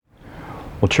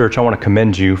Well, church, I want to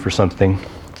commend you for something.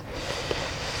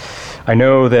 I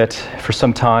know that for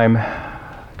some time,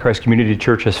 Christ Community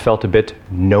Church has felt a bit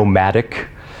nomadic,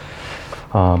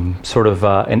 sort of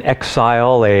an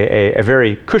exile, a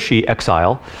very cushy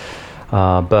exile,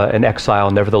 but an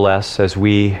exile nevertheless, as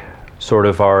we sort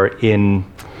of are in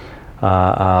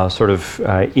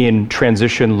in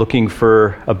transition, looking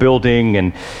for a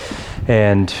building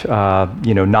and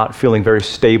not feeling very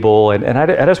stable. And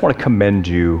I just want to commend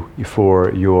you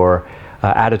for your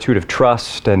attitude of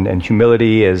trust and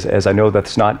humility, as I know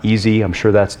that's not easy. I'm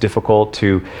sure that's difficult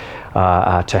to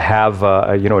have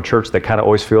a church that kind of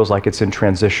always feels like it's in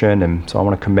transition. And so I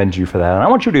want to commend you for that. And I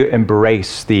want you to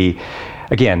embrace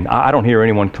again, I don't hear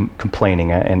anyone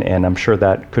complaining, and I'm sure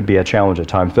that could be a challenge at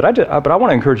times. But I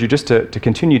want to encourage you just to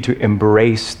continue to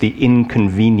embrace the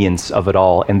inconvenience of it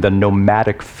all and the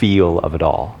nomadic feel of it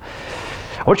all.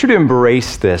 I want you to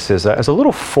embrace this as a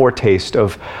little foretaste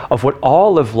of what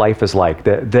all of life is like.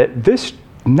 That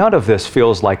none of this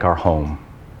feels like our home.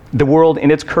 The world in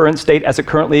its current state as it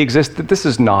currently exists, that this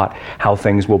is not how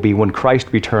things will be. When Christ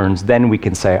returns, then we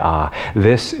can say,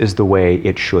 this is the way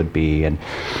it should be.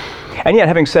 And yet,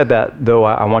 having said that, though,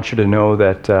 I want you to know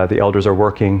that the elders are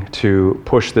working to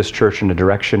push this church in a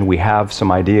direction. We have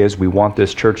some ideas. We want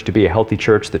this church to be a healthy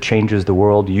church that changes the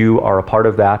world. You are a part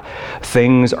of that.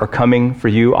 Things are coming for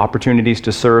you, opportunities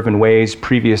to serve in ways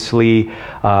previously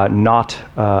not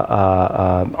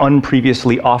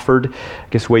unpreviously offered, I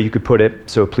guess the way you could put it.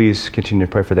 So please continue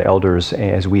to pray for the elders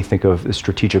as we think of the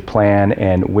strategic plan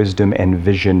and wisdom and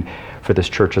vision for this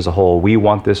church as a whole. We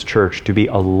want this church to be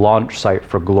a launch site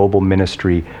for global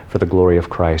ministry for the glory of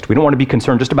Christ. We don't want to be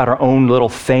concerned just about our own little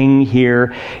thing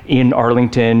here in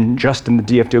Arlington, just in the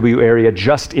DFW area,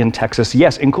 just in Texas.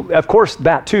 Yes, of course,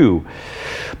 that too.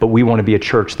 But we want to be a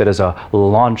church that is a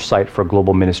launch site for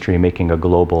global ministry, making a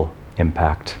global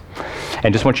impact.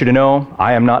 And just want you to know,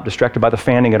 I am not distracted by the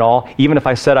fanning at all. Even if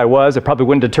I said I was, it probably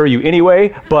wouldn't deter you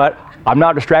anyway, but I'm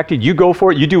not distracted. You go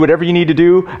for it. You do whatever you need to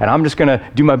do, and I'm just going to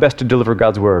do my best to deliver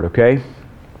God's word, okay?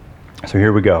 So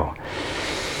here we go.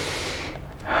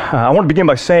 I want to begin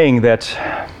by saying that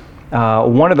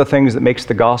one of the things that makes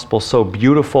the gospel so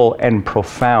beautiful and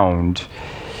profound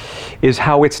is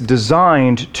how it's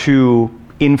designed to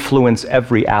influence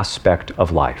every aspect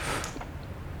of life.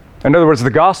 In other words,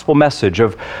 the gospel message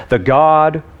of the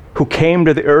God who came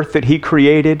to the earth that he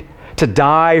created to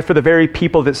die for the very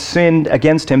people that sinned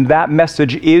against him, that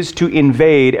message is to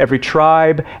invade every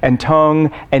tribe and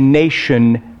tongue and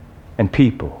nation and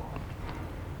people.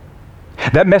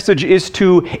 That message is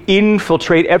to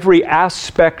infiltrate every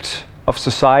aspect of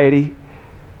society,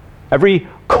 every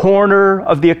corner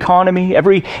of the economy,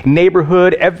 every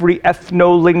neighborhood, every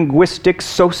ethno-linguistic,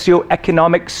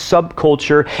 socioeconomic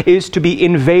subculture is to be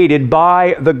invaded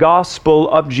by the gospel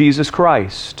of Jesus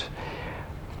Christ.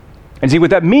 And see,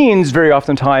 what that means very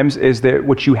oftentimes is that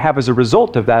what you have as a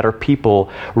result of that are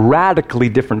people, radically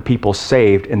different people,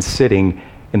 saved and sitting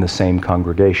in the same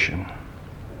congregation.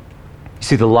 You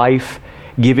see, the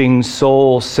life-giving,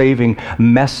 soul-saving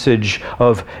message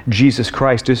of Jesus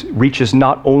Christ reaches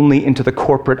not only into the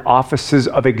corporate offices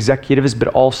of executives, but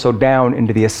also down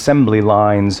into the assembly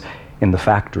lines in the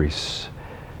factories.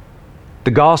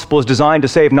 The gospel is designed to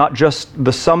save not just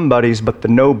the somebodies, but the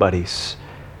nobodies.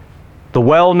 The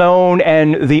well-known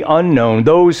and the unknown,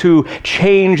 those who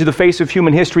change the face of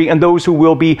human history and those who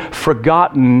will be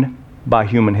forgotten by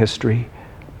human history.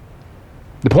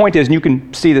 The point is, and you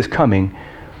can see this coming,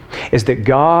 is that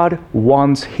God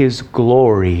wants his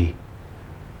glory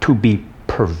to be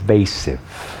pervasive.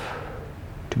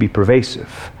 To be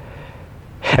pervasive.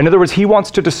 In other words, he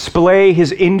wants to display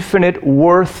his infinite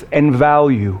worth and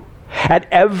value at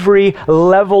every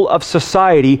level of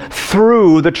society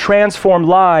through the transformed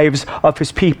lives of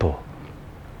his people.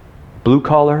 Blue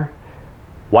collar,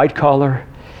 white collar,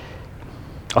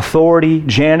 authority,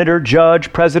 janitor,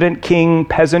 judge, president, king,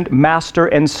 peasant, master,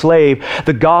 and slave.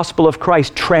 The gospel of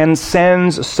Christ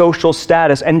transcends social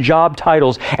status and job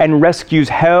titles and rescues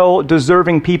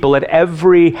hell-deserving people at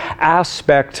every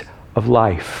aspect of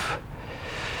life.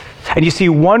 And you see,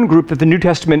 one group that the New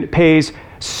Testament pays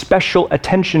special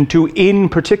attention to in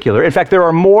particular. In fact, there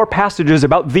are more passages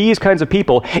about these kinds of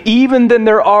people, even than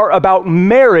there are about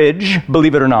marriage,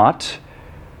 believe it or not,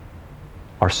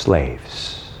 are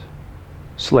slaves.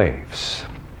 Slaves.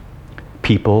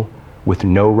 People with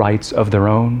no rights of their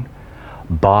own,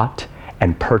 bought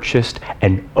and purchased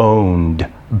and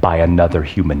owned by another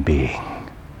human being.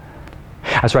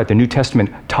 That's right, the New Testament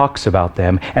talks about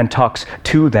them and talks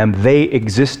to them. They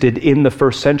existed in the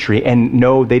first century, and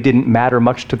no, they didn't matter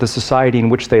much to the society in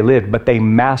which they lived, but they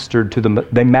mattered to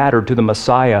the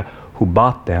Messiah who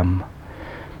bought them.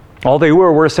 All they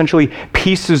were essentially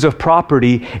pieces of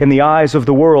property in the eyes of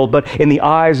the world, but in the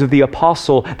eyes of the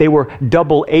apostle, they were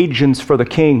double agents for the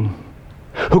king,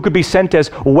 who could be sent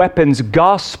as weapons,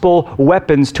 gospel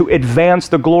weapons, to advance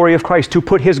the glory of Christ, to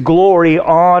put his glory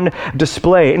on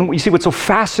display. And you see, what's so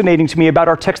fascinating to me about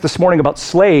our text this morning about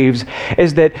slaves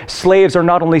is that slaves are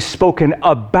not only spoken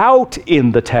about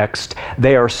in the text,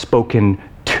 they are spoken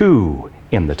to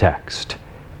in the text,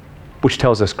 which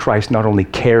tells us Christ not only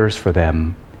cares for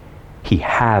them, he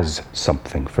has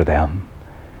something for them.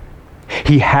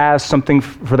 He has something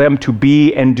for them to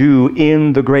be and do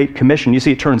in the Great Commission. You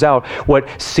see, it turns out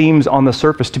what seems on the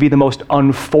surface to be the most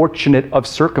unfortunate of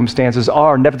circumstances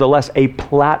are nevertheless a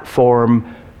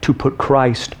platform to put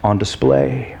Christ on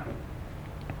display.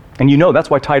 And you know that's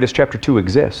why Titus chapter 2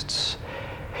 exists.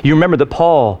 You remember that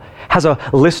Paul has a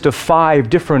list of 5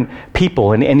 different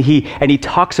people, and he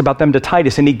talks about them to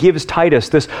Titus, and he gives Titus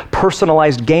this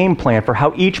personalized game plan for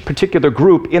how each particular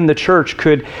group in the church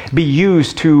could be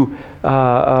used to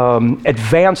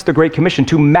advance the Great Commission,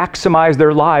 to maximize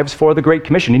their lives for the Great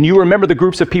Commission. And you remember the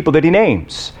groups of people that he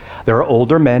names. There are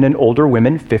older men and older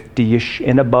women, 50-ish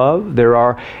and above. There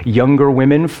are younger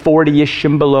women, 40-ish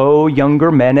and below,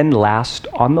 younger men, and last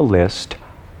on the list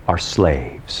are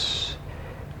slaves.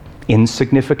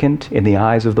 Insignificant in the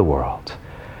eyes of the world,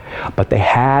 but they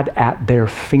had at their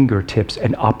fingertips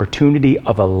an opportunity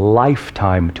of a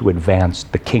lifetime to advance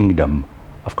the kingdom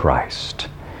of Christ.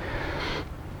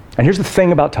 And here's the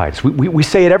thing about Titus. We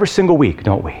say it every single week,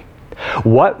 don't we?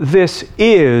 What this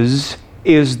is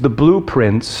the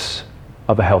blueprints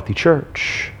of a healthy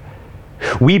church.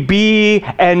 We be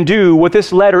and do what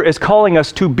this letter is calling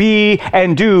us to be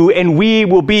and do, and we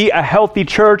will be a healthy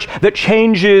church that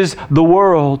changes the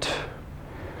world.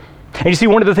 And you see,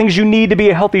 one of the things you need to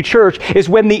be a healthy church is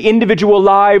when the individual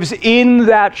lives in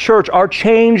that church are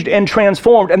changed and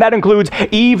transformed. And that includes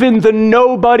even the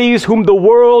nobodies whom the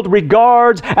world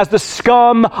regards as the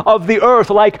scum of the earth,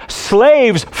 like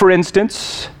slaves, for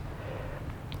instance.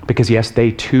 Because yes, they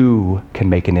too can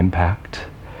make an impact.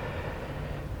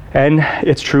 And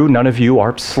it's true, none of you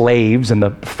are slaves in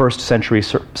the first century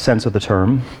sense of the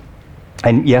term.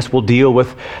 And yes, we'll deal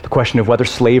with the question of whether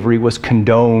slavery was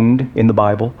condoned in the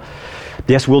Bible.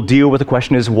 Yes, we'll deal with the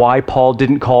question is why Paul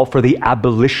didn't call for the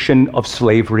abolition of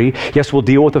slavery. Yes, we'll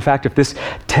deal with the fact if this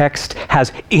text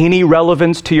has any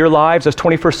relevance to your lives as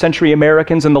 21st century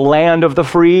Americans in the land of the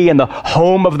free and the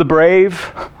home of the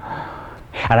brave.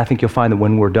 And I think you'll find that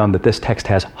when we're done that this text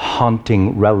has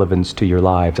haunting relevance to your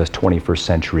lives as 21st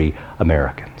century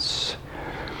Americans.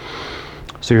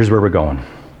 So here's where we're going.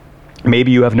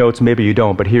 Maybe you have notes, maybe you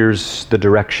don't, but here's the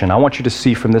direction. I want you to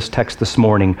see from this text this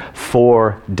morning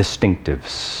 4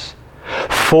 distinctives.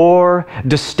 4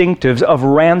 distinctives of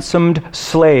ransomed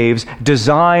slaves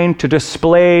designed to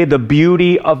display the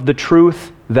beauty of the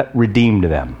truth that redeemed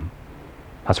them.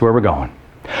 That's where we're going.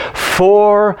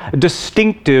 4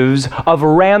 distinctives of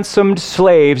ransomed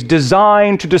slaves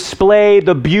designed to display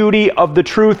the beauty of the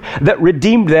truth that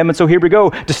redeemed them. And so here we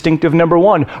go. Distinctive number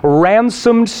 1,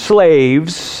 ransomed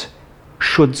slaves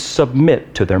should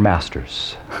submit to their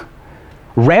masters.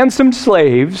 Ransomed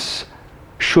slaves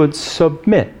should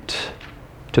submit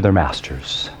to their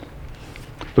masters.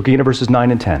 Looking at verses 9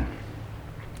 and 10.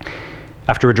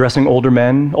 After addressing older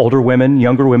men, older women,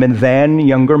 then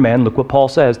younger men, look what Paul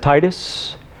says.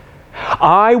 Titus,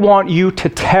 I want you to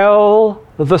tell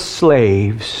the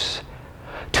slaves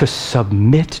to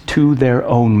submit to their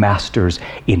own masters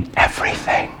in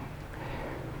everything,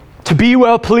 to be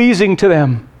well-pleasing to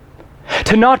them,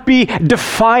 to not be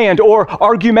defiant or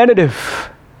argumentative,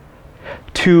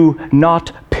 to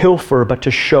not pilfer, but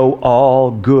to show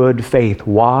all good faith.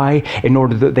 Why? In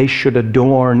order that they should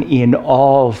adorn in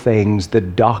all things the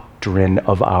doctrine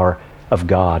of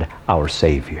God, our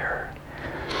Savior.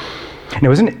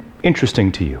 Now, isn't it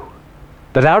interesting to you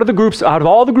that out of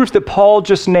all the groups that Paul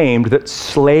just named, that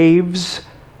slaves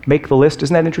make the list?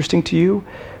 Isn't that interesting to you?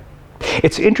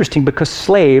 It's interesting because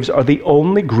slaves are the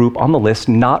only group on the list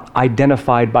not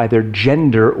identified by their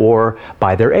gender or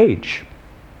by their age,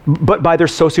 but by their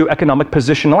socioeconomic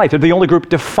position in life. They're the only group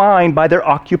defined by their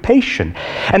occupation.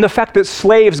 And the fact that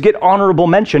slaves get honorable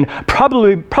mention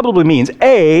probably means,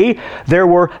 A, there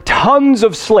were tons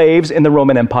of slaves in the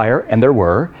Roman Empire, and there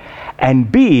were,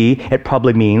 and B, it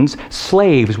probably means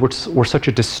slaves were such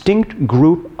a distinct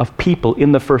group of people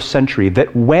in the first century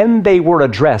that when they were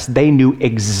addressed, they knew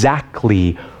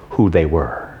exactly who they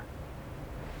were.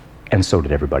 And so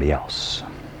did everybody else.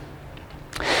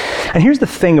 And here's the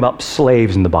thing about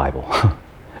slaves in the Bible.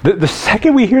 The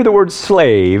second we hear the word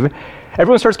slave,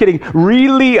 Everyone starts getting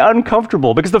really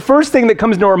uncomfortable because the first thing that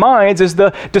comes into our minds is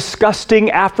the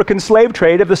disgusting African slave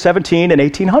trade of the 17 and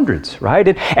 1800s, right?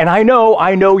 And I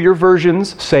know your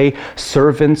versions say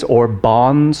servants or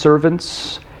bond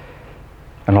servants.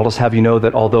 And I'll just have you know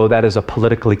that although that is a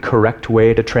politically correct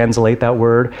way to translate that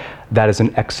word, that is an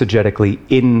exegetically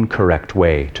incorrect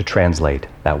way to translate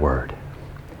that word.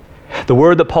 The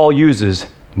word that Paul uses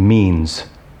means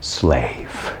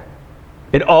slave.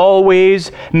 It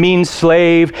always means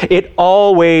slave. It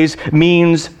always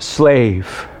means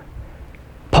slave.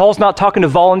 Paul's not talking to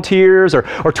volunteers or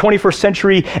 21st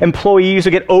century employees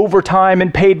who get overtime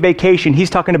and paid vacation. He's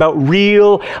talking about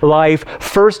real life,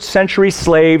 first century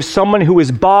slaves, someone who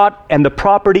is bought and the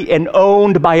property and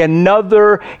owned by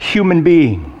another human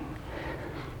being.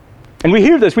 And we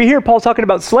hear this. We hear Paul talking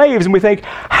about slaves and we think,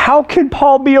 how can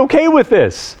Paul be okay with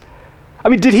this? I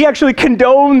mean, did he actually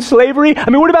condone slavery? I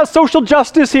mean, what about social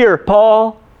justice here,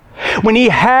 Paul? When he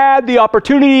had the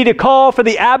opportunity to call for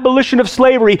the abolition of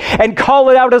slavery and call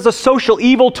it out as a social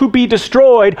evil to be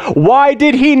destroyed, why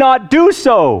did he not do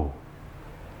so?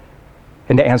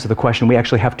 And to answer the question, we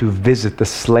actually have to visit the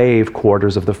slave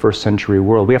quarters of the first century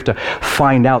world. We have to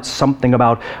find out something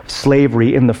about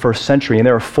slavery in the first century. And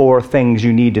there are 4 things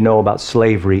you need to know about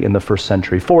slavery in the first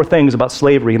century. 4 things about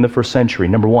slavery in the first century.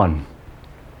 Number 1.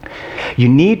 You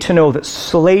need to know that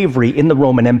slavery in the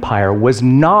Roman Empire was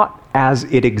not as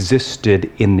it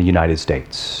existed in the United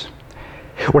States.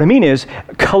 What I mean is,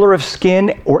 color of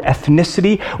skin or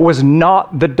ethnicity was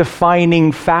not the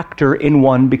defining factor in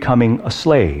one becoming a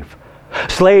slave.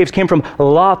 Slaves came from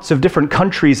lots of different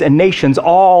countries and nations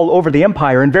all over the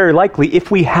empire, and very likely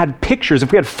if we had pictures,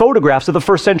 if we had photographs of the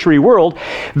first century world,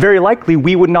 very likely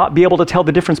we would not be able to tell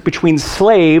the difference between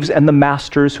slaves and the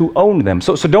masters who owned them.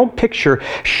 So don't picture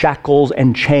shackles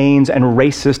and chains and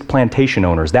racist plantation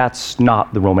owners. That's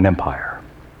not the Roman Empire.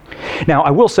 Now,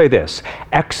 I will say this,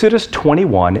 Exodus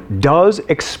 21 does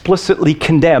explicitly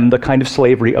condemn the kind of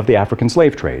slavery of the African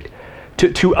slave trade.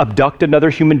 To abduct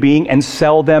another human being and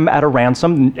sell them at a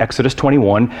ransom, Exodus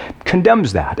 21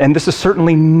 condemns that. And this is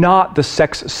certainly not the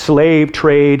sex slave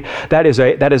trade. That is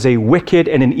a wicked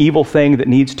and an evil thing that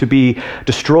needs to be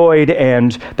destroyed,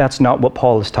 and that's not what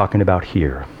Paul is talking about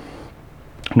here.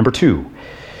 Number 2,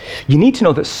 you need to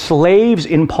know that slaves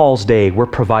in Paul's day were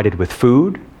provided with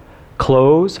food,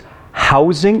 clothes,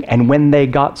 housing, and when they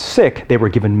got sick, they were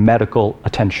given medical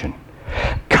attention.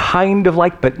 Kind of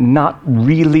like, but not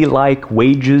really like,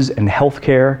 wages and health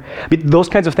care. Those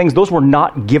kinds of things, those were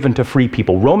not given to free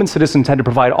people. Roman citizens had to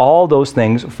provide all those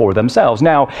things for themselves.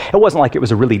 Now, it wasn't like it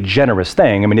was a really generous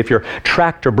thing. I mean, if your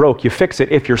tractor broke, you fix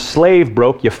it. If your slave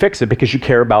broke, you fix it because you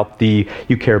care about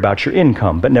your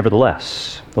income. But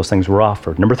nevertheless, those things were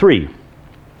offered. Number 3,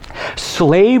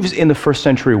 slaves in the first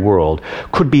century world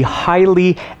could be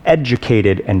highly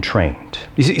educated and trained.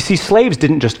 You see, slaves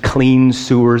didn't just clean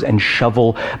sewers and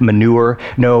shovel manure.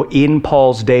 No, in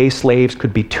Paul's day, slaves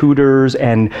could be tutors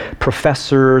and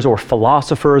professors or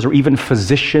philosophers or even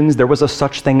physicians. There was a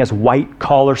such thing as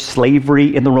white-collar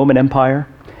slavery in the Roman Empire.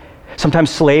 Sometimes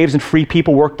slaves and free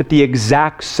people worked at the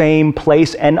exact same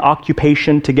place and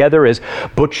occupation together as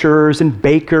butchers and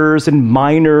bakers and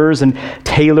miners and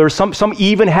tailors. Some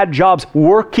even had jobs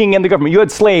working in the government. You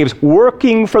had slaves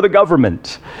working for the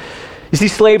government. You see,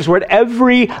 slaves were at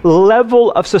every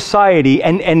level of society,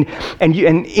 and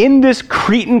in this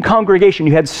Cretan congregation,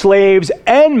 you had slaves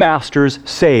and masters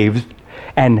saved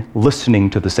and listening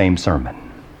to the same sermon.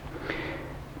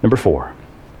 Number 4.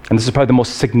 And this is probably the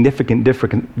most significant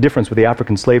difference with the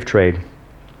African slave trade.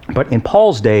 But in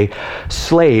Paul's day,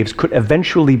 slaves could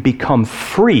eventually become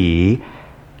free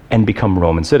and become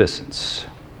Roman citizens.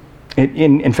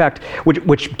 In fact,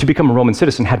 which to become a Roman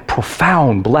citizen had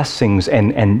profound blessings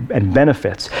and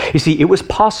benefits. You see, it was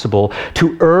possible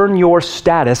to earn your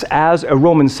status as a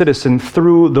Roman citizen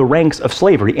through the ranks of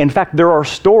slavery. In fact, there are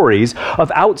stories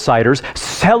of outsiders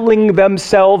selling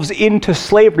themselves into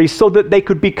slavery so that they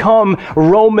could become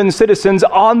Roman citizens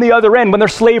on the other end when their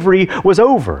slavery was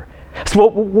over. So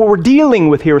what we're dealing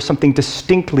with here is something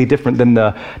distinctly different than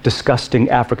the disgusting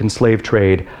African slave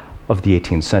trade of the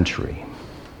 18th century.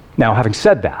 Now, having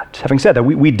said that,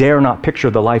 we dare not picture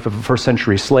the life of a first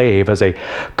century slave as a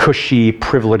cushy,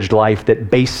 privileged life that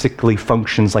basically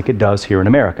functions like it does here in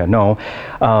America. No,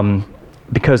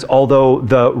 because although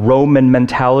the Roman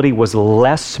mentality was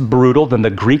less brutal than the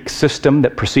Greek system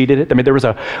that preceded it, I mean, there was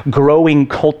a growing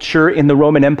culture in the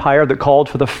Roman Empire that called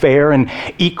for the fair and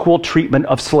equal treatment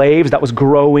of slaves. That was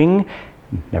growing.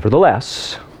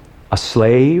 Nevertheless, a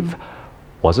slave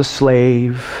was a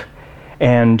slave,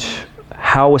 and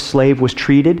how a slave was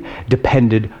treated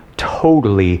depended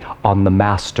totally on the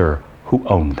master who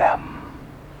owned them.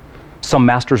 Some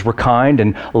masters were kind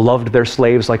and loved their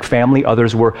slaves like family.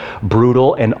 Others were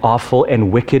brutal and awful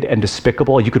and wicked and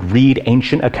despicable. You could read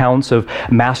ancient accounts of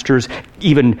masters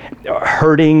even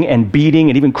hurting and beating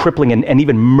and even crippling and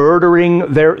even murdering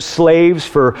their slaves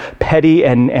for petty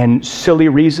and silly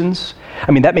reasons.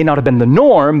 I mean, that may not have been the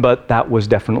norm, but that was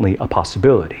definitely a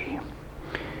possibility.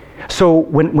 So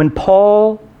when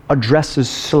Paul addresses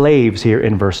slaves here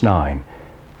in verse 9,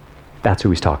 that's who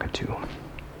he's talking to.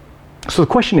 So the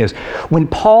question is, when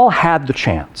Paul had the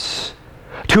chance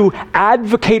to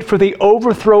advocate for the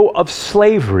overthrow of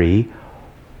slavery,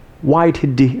 why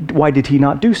did he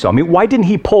not do so? I mean, why didn't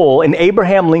he pull an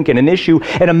Abraham Lincoln and issue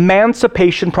an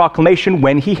Emancipation Proclamation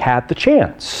when he had the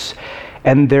chance?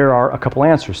 And there are a couple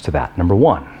answers to that. Number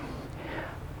one,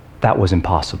 that was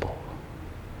impossible.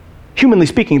 Humanly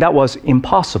speaking, that was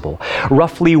impossible.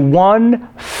 Roughly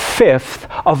 1/5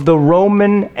 of the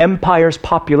Roman Empire's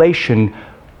population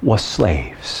was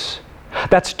slaves.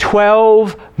 That's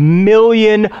 12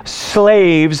 million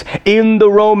slaves in the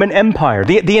Roman Empire.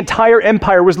 The entire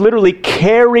empire was literally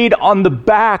carried on the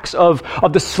backs of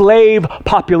the slave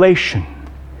population.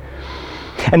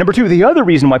 And number two, the other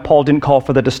reason why Paul didn't call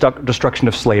for the destruction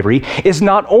of slavery is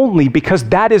not only because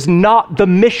that is not the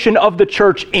mission of the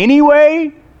church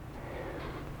anyway,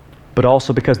 but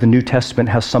also because the New Testament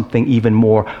has something even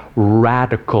more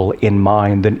radical in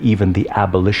mind than even the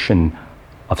abolition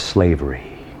of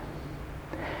slavery.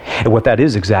 And what that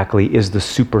is exactly is the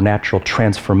supernatural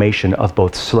transformation of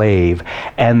both slave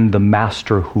and the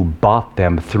master who bought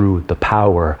them through the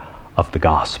power of the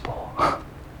gospel.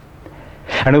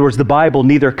 In other words, the Bible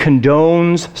neither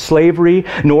condones slavery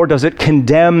nor does it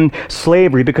condemn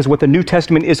slavery, because what the New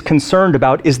Testament is concerned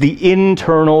about is the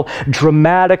internal,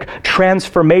 dramatic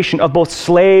transformation of both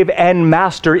slave and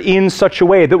master in such a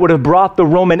way that would have brought the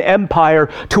Roman Empire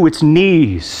to its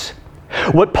knees.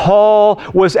 What Paul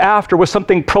was after was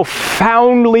something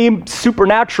profoundly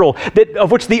supernatural,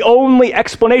 of which the only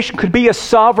explanation could be a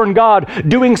sovereign God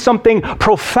doing something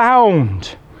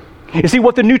profound. You see,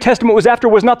 what the New Testament was after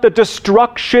was not the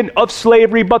destruction of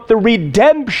slavery, but the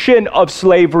redemption of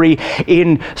slavery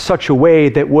in such a way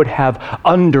that would have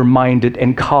undermined it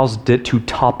and caused it to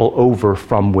topple over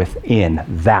from within.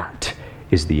 That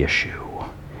is the issue.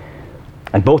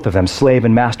 And both of them, slave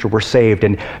and master, were saved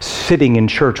and sitting in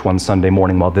church one Sunday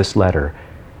morning while this letter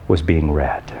was being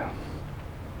read.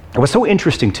 And what's so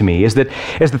interesting to me is that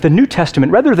the New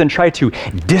Testament, rather than try to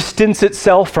distance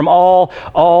itself from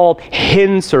all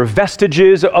hints or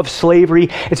vestiges of slavery,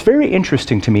 it's very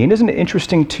interesting to me, and isn't it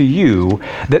interesting to you,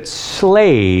 that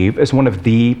slave is one of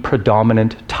the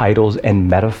predominant titles and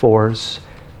metaphors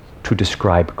to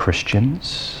describe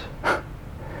Christians?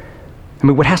 I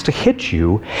mean, what has to hit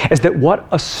you is that what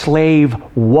a slave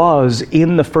was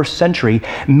in the first century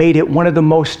made it one of the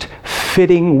most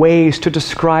fitting ways to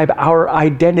describe our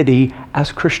identity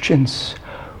as Christians.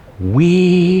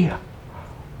 We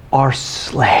are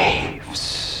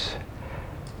slaves.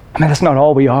 I mean, that's not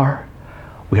all we are.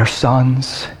 We are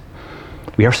sons.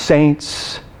 We are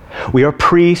saints. We are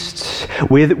priests.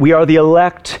 We are the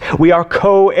elect. We are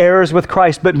co-heirs with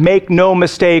Christ. But make no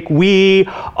mistake, we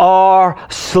are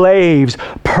slaves,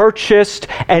 purchased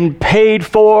and paid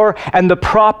for, and the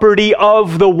property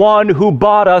of the one who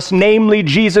bought us, namely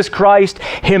Jesus Christ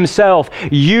himself.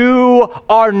 You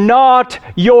are not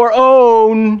your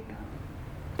own.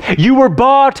 You were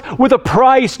bought with a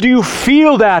price. Do you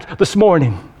feel that this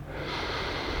morning?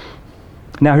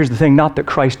 Now, here's the thing, not that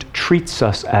Christ treats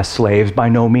us as slaves, by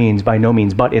no means,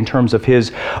 but in terms of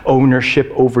his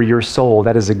ownership over your soul,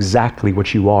 that is exactly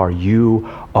what you are. You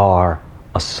are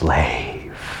a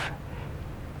slave.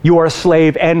 You are a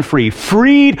slave and free,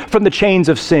 freed from the chains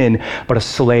of sin, but a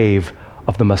slave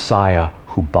of the Messiah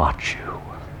who bought you.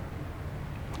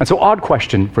 And so, odd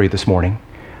question for you this morning,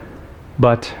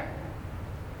 but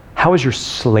how is your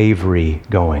slavery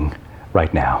going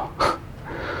right now?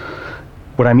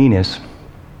 What I mean is,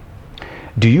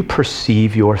 do you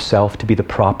perceive yourself to be the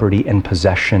property and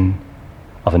possession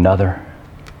of another?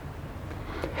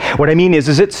 What I mean is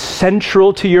it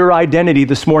central to your identity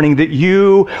this morning that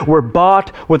you were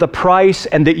bought with a price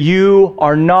and that you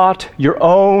are not your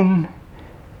own?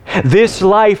 This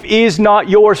life is not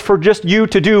yours for just you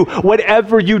to do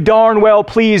whatever you darn well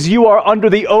please. You are under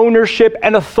the ownership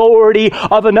and authority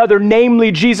of another,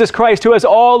 namely Jesus Christ, who has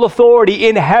all authority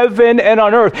in heaven and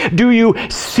on earth. Do you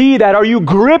see that? Are you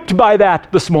gripped by that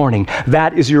this morning?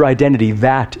 That is your identity.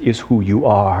 That is who you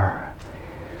are.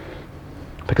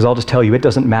 Because I'll just tell you, it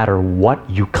doesn't matter what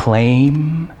you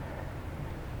claim.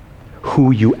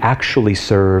 Who you actually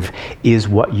serve is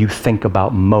what you think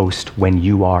about most when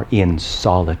you are in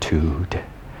solitude.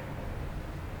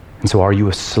 And so are you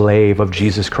a slave of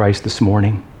Jesus Christ this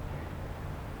morning,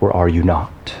 or are you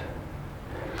not?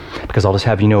 Because I'll just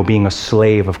have you know, being a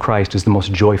slave of Christ is the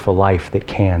most joyful life that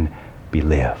can be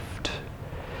lived.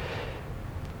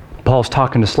 Paul's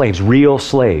talking to slaves, real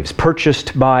slaves,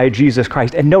 purchased by Jesus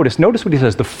Christ. And notice what he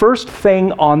says. The first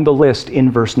thing on the list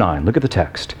in verse 9. Look at the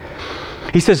text.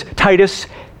 He says, Titus,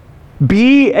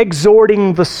 be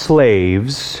exhorting the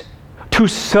slaves to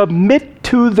submit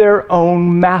to their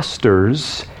own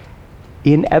masters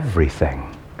in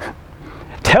everything.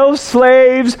 Tell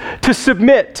slaves to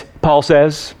submit, Paul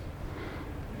says.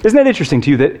 Isn't that interesting to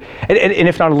you that, and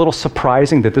if not a little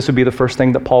surprising that this would be the first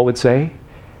thing that Paul would say?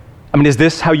 I mean, is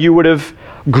this how you would have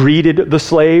greeted the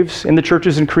slaves in the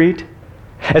churches in Crete?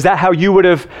 Is that how you would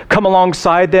have come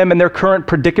alongside them in their current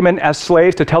predicament as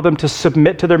slaves to tell them to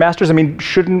submit to their masters? I mean,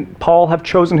 shouldn't Paul have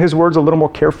chosen his words a little more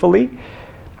carefully?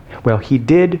 Well, he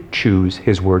did choose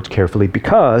his words carefully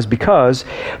because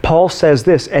Paul says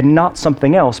this and not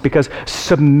something else, because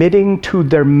submitting to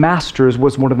their masters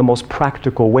was one of the most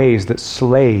practical ways that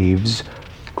slaves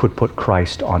could put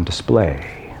Christ on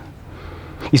display.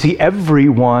 You see,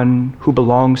 everyone who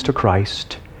belongs to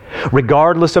Christ,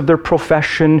 regardless of their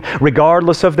profession,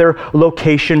 regardless of their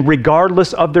location,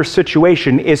 regardless of their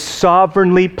situation, is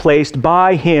sovereignly placed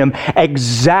by him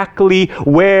exactly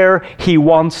where he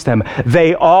wants them.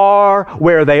 They are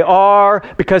where they are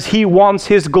because he wants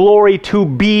his glory to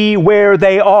be where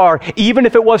they are, even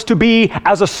if it was to be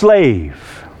as a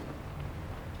slave.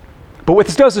 But what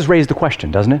this does is raise the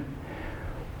question, doesn't it?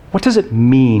 What does it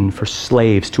mean for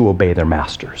slaves to obey their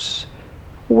masters?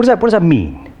 What does that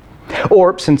mean?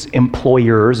 Or, since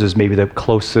employers is maybe the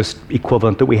closest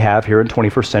equivalent that we have here in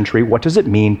 21st century, what does it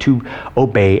mean to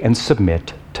obey and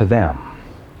submit to them?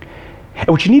 And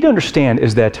what you need to understand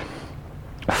is that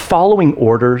following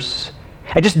orders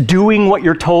and just doing what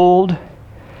you're told,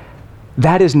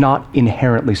 that is not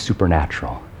inherently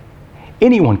supernatural.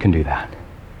 Anyone can do that.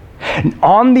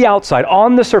 On the outside,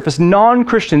 on the surface,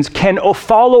 non-Christians can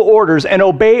follow orders and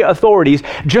obey authorities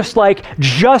just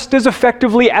as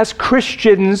effectively as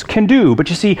Christians can do.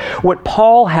 But you see, what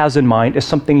Paul has in mind is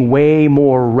something way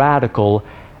more radical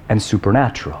and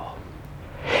supernatural.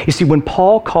 You see, when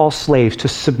Paul calls slaves to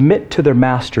submit to their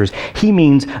masters, he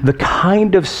means the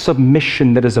kind of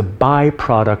submission that is a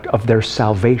byproduct of their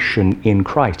salvation in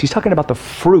Christ. He's talking about the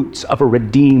fruits of a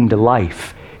redeemed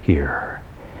life here.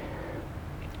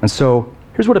 And so,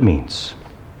 here's what it means.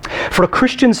 For a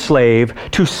Christian slave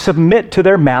to submit to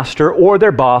their master or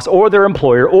their boss or their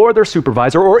employer or their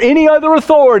supervisor or any other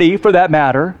authority for that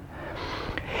matter,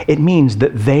 it means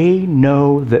that they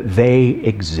know that they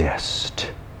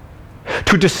exist.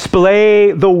 To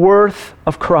display the worth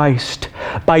of Christ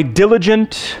by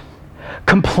diligent,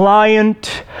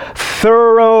 compliant,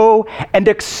 thorough, and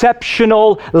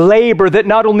exceptional labor that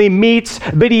not only meets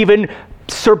but even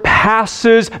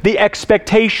surpasses the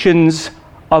expectations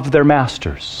of their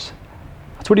masters.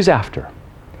 That's what he's after.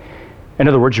 In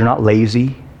other words, you're not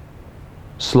lazy,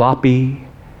 sloppy,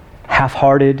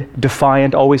 half-hearted,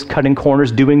 defiant, always cutting corners,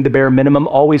 doing the bare minimum,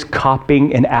 always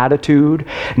copying an attitude.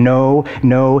 No,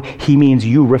 he means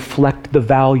you reflect the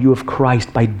value of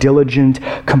Christ by diligent,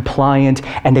 compliant,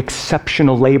 and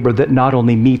exceptional labor that not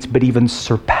only meets but even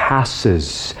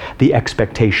surpasses the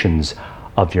expectations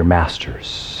of your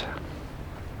masters.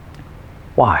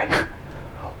 Why?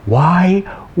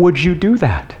 Why would you do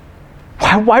that?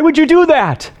 Why would you do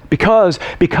that? Because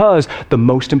the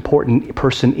most important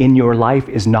person in your life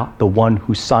is not the one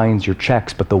who signs your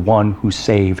checks, but the one who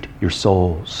saved your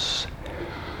souls.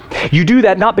 You do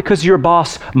that not because your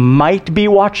boss might be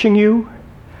watching you,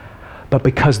 but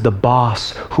because the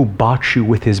boss who bought you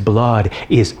with his blood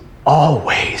is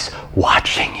always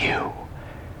watching you.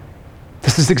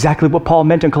 This is exactly what Paul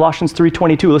meant in Colossians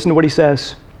 3:22. Listen to what he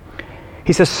says.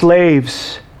 He says,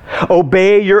 slaves,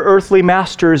 obey your earthly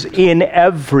masters in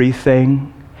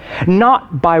everything,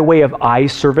 not by way of eye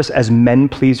service as men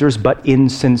pleasers, but in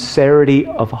sincerity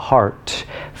of heart,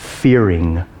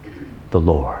 fearing the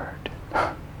Lord.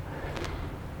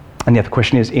 And yet the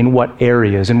question is, in what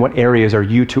areas are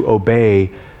you to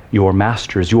obey your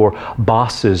masters, your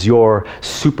bosses, your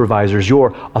supervisors,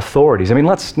 your authorities? I mean,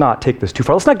 let's not take this too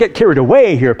far. Let's not get carried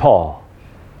away here, Paul.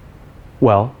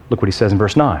 Well, look what he says in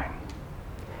verse 9.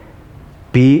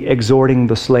 Be exhorting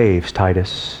the slaves,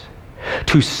 Titus,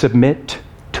 to submit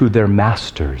to their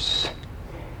masters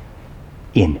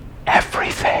in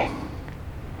everything.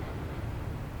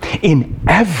 In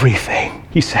everything,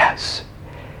 he says.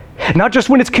 Not just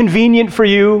when it's convenient for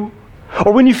you,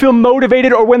 or when you feel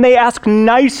motivated, or when they ask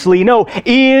nicely. No,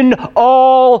 in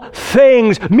all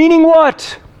things. Meaning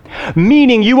what?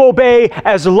 meaning you obey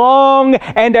as long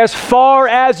and as far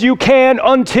as you can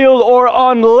until or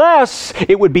unless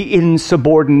it would be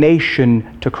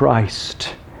insubordination to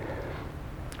Christ.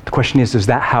 The question is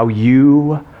that how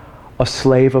you, a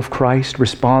slave of Christ,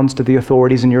 responds to the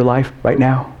authorities in your life right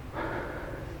now?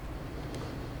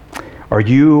 Are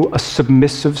you a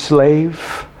submissive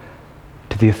slave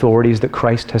to the authorities that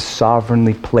Christ has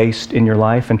sovereignly placed in your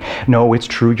life? And no, it's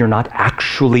true, you're not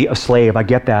actually a slave, I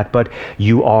get that, but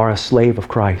you are a slave of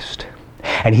Christ.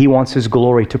 And he wants his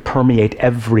glory to permeate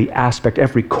every aspect,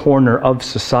 every corner of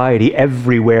society,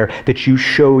 everywhere that you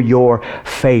show your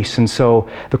face. And so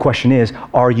the question is,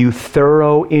 are you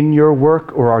thorough in your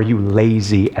work or are you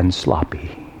lazy and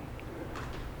sloppy?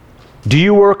 Do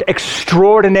you work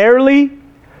extraordinarily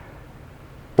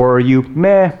or are you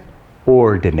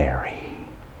ordinary?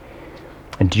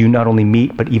 And do you not only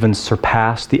meet, but even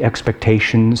surpass the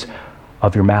expectations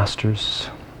of your masters?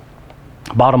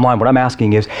 Bottom line, what I'm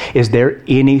asking is there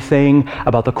anything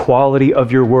about the quality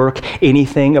of your work,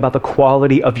 anything about the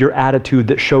quality of your attitude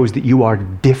that shows that you are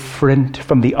different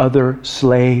from the other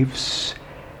slaves?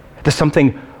 That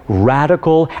something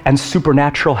radical and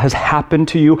supernatural has happened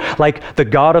to you, like the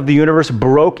God of the universe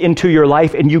broke into your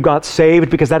life and you got saved,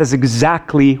 because that is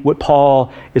exactly what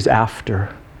Paul is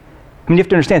after. I mean, you have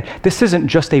to understand, this isn't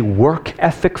just a work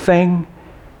ethic thing.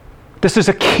 This is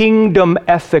a kingdom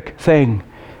ethic thing.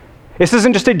 This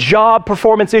isn't just a job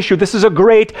performance issue. This is a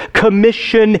great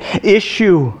commission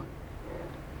issue.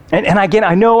 And again,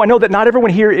 I know that not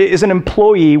everyone here is an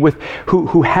employee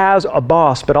who has a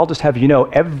boss, but I'll just have you know,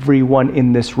 everyone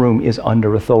in this room is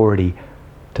under authority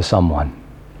to someone.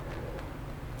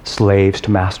 Slaves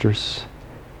to masters,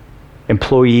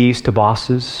 employees to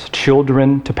bosses,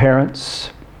 children to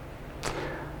parents,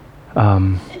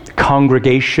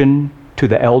 congregation to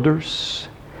the elders.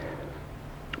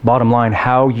 Bottom line,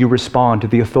 how you respond to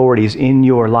the authorities in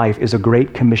your life is a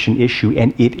great commission issue,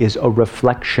 and it is a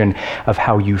reflection of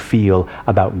how you feel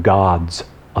about God's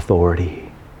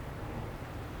authority.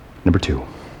 Number two,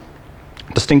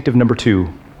 distinctive number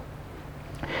two,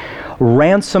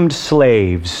 ransomed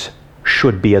slaves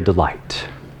should be a delight.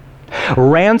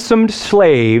 Ransomed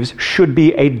slaves should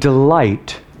be a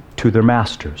delight to their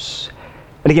masters.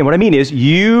 And again, what I mean is,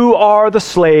 you are the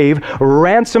slave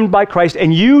ransomed by Christ,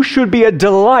 and you should be a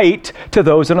delight to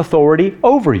those in authority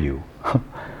over you.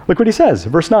 Look what he says,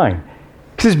 verse 9.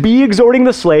 He says, be exhorting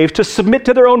the slaves to submit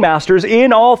to their own masters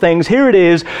in all things. Here it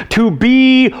is, to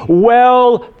be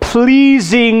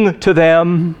well-pleasing to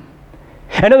them.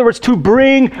 In other words, to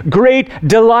bring great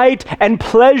delight and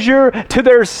pleasure to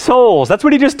their souls. That's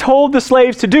what he just told the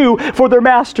slaves to do for their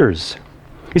masters.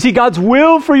 You see, God's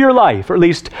will for your life, or at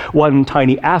least one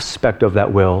tiny aspect of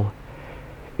that will,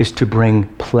 is to bring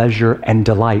pleasure and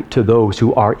delight to those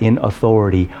who are in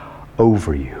authority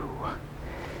over you.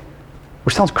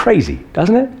 Which sounds crazy,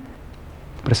 doesn't it?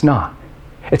 But it's not.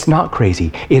 It's not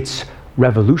crazy. It's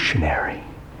revolutionary.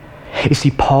 You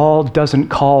see, Paul doesn't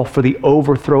call for the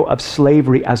overthrow of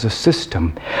slavery as a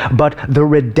system, but the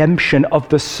redemption of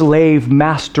the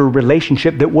slave-master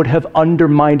relationship that would have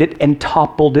undermined it and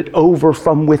toppled it over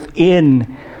from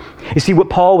within. You see, what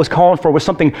Paul was calling for was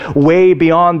something way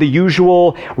beyond the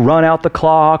usual run out the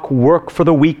clock, work for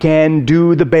the weekend,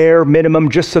 do the bare minimum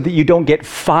just so that you don't get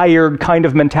fired kind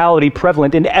of mentality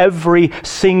prevalent in every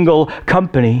single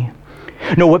company.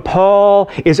 No, what Paul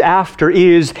is after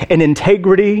is an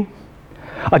integrity,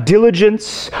 a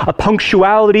diligence, a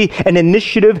punctuality, an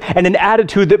initiative, and an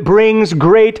attitude that brings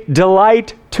great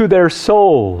delight to their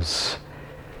souls.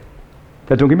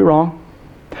 Now, don't get me wrong.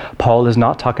 Paul is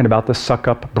not talking about the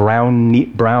suck-up,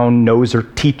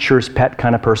 brown-noser, teacher's pet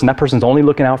kind of person. That person's only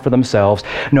looking out for themselves.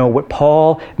 No, what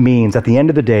Paul means at the end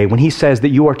of the day, when he says that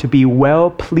you are to be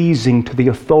well-pleasing to the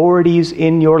authorities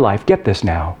in your life, get this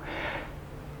now,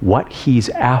 what he's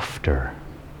after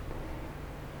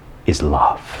is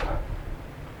love.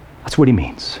 That's what he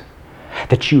means.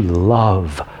 That you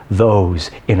love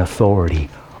those in authority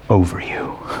over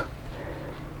you.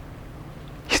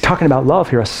 He's talking about love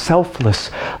here, a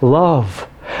selfless love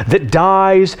that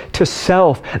dies to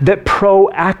self, that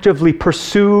proactively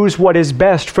pursues what is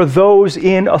best for those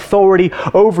in authority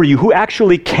over you, who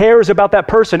actually cares about that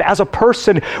person as a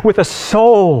person with a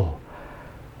soul.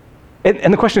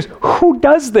 And the question is, who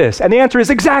does this? And the answer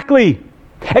is exactly.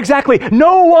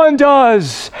 No one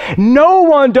does. No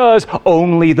one does.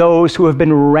 Only those who have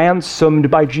been ransomed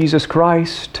by Jesus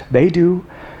Christ. They do.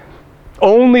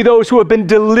 Only those who have been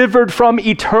delivered from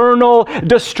eternal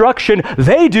destruction.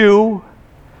 They do.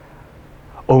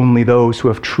 Only those who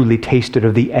have truly tasted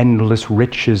of the endless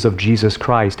riches of Jesus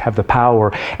Christ have the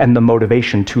power and the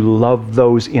motivation to love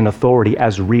those in authority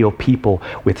as real people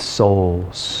with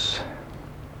souls.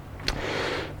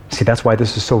 See, that's why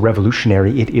this is so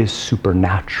revolutionary. It is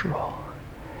supernatural.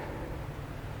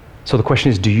 So the question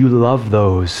is, do you love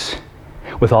those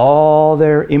with all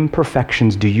their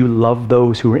imperfections? Do you love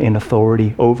those who are in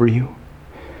authority over you?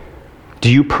 Do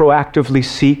you proactively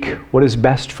seek what is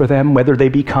best for them, whether they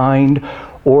be kind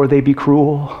or they be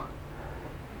cruel?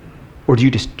 Or do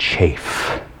you just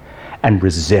chafe and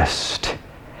resist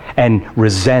and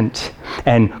resent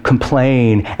and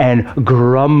complain and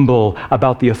grumble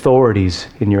about the authorities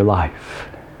in your life?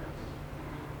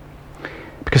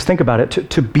 Because think about it,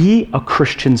 to be a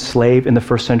Christian slave in the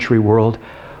first century world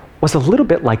was a little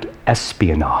bit like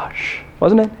espionage,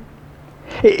 wasn't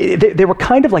it? They were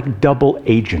kind of like double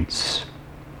agents.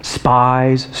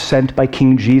 Spies sent by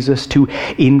King Jesus to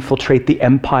infiltrate the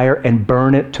empire and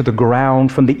burn it to the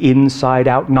ground from the inside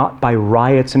out, not by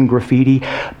riots and graffiti,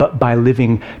 but by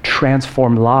living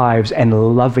transformed lives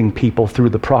and loving people through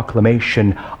the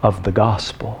proclamation of the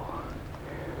gospel.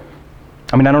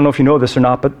 I mean, I don't know if you know this or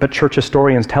not, but church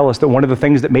historians tell us that one of the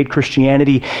things that made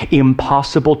Christianity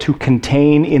impossible to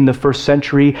contain in the first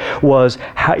century was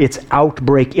its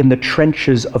outbreak in the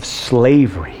trenches of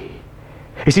slavery.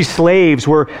 You see, slaves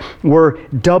were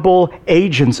double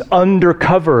agents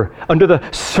undercover, under the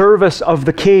service of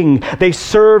the king. They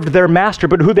served their master,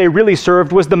 but who they really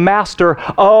served was the master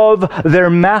of their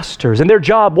masters. And their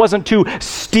job wasn't to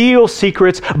steal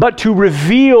secrets, but to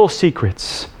reveal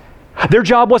secrets. Their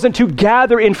job wasn't to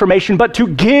gather information, but to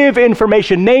give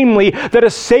information, namely that a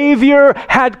Savior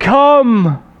had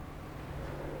come.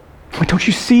 Don't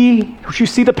you see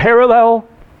the parallel?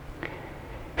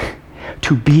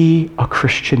 To be a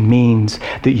Christian means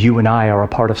that you and I are a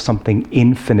part of something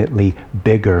infinitely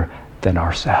bigger than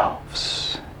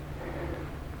ourselves.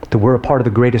 That we're a part of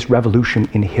the greatest revolution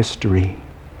in history.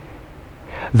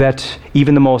 That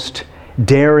even the most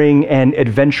daring and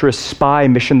adventurous spy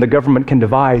mission the government can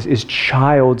devise is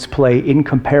child's play in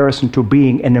comparison to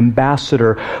being an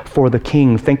ambassador for the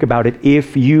king. Think about it.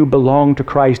 If you belong to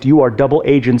Christ, you are double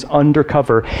agents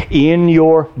undercover in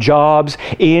your jobs,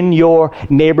 in your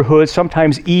neighborhoods,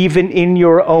 sometimes even in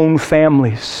your own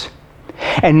families.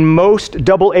 And most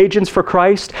double agents for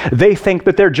Christ, they think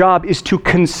that their job is to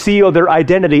conceal their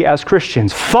identity as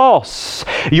Christians. False.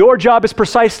 Your job is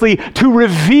precisely to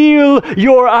reveal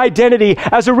your identity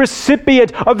as a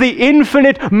recipient of the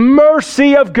infinite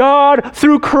mercy of God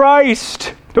through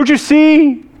Christ. Don't you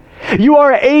see? You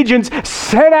are agents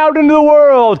sent out into the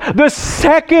world the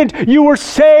second you were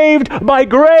saved by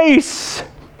grace.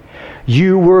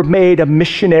 You were made a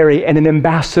missionary and an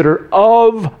ambassador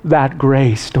of that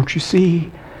grace. Don't you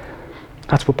see?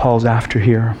 That's what Paul's after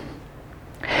here.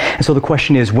 And so the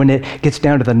question is, when it gets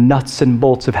down to the nuts and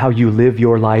bolts of how you live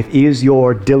your life, is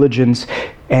your diligence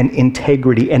and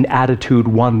integrity and attitude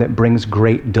one that brings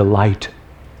great delight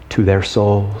to their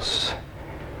souls?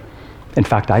 In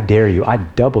fact, I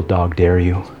double dog dare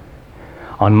you,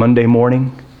 on Monday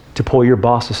morning to pull your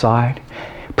boss aside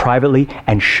privately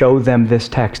and show them this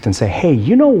text and say, hey,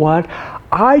 you know what?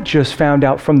 I just found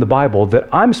out from the Bible that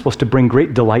I'm supposed to bring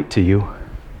great delight to you.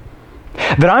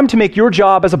 That I'm to make your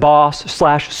job as a boss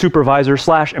 / supervisor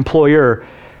 / employer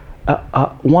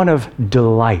one of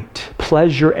delight,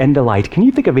 pleasure and delight. Can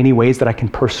you think of any ways that I can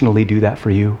personally do that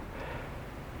for you?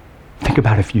 Think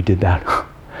about if you did that.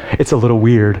 It's a little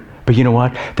weird, but you know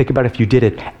what? Think about if you did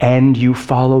it and you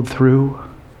followed through.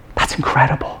 That's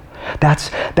incredible.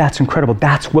 That's incredible.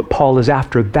 That's what Paul is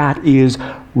after. That is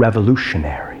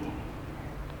revolutionary.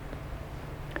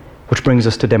 Which brings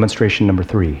us to demonstration number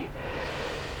 3.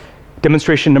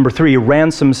 Demonstration number 3,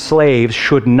 ransomed slaves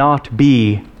should not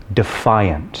be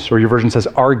defiant. Or your version says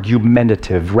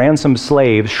argumentative. Ransomed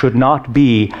slaves should not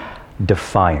be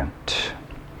defiant.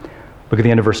 Look at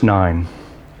the end of verse 9.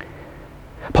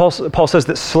 Paul says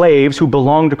that slaves who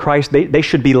belong to Christ, they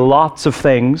should be lots of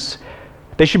things.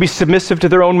 They should be submissive to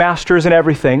their own masters in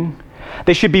everything.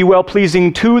 They should be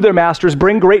well-pleasing to their masters,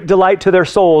 bring great delight to their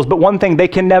souls. But one thing they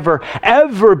can never,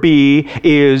 ever be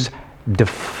is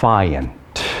defiant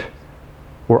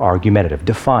or argumentative.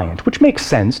 Defiant, which makes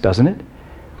sense, doesn't it?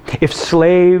 If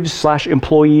slaves /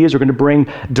 employees are going to bring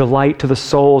delight to the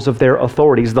souls of their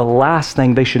authorities, the last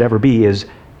thing they should ever be is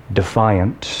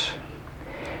defiant.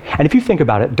 And if you think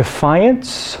about it,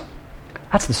 defiance,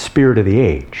 that's the spirit of the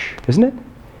age, isn't it?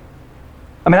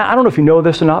 I mean, I don't know if you know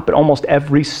this or not, but almost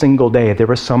every single day there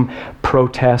was some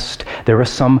protest, there was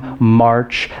some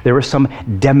march, there was some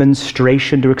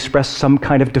demonstration to express some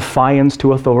kind of defiance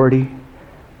to authority.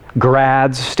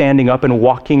 Grads standing up and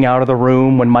walking out of the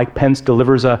room when Mike Pence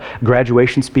delivers a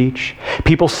graduation speech.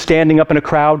 People standing up in a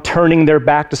crowd, turning their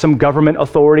back to some government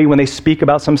authority when they speak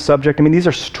about some subject. I mean, these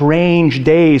are strange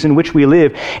days in which we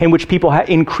live, in which people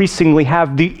increasingly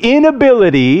have the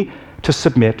inability to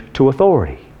submit to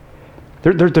authority.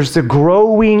 There's a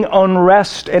growing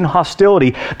unrest and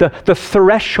hostility. The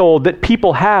threshold that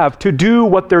people have to do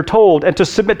what they're told and to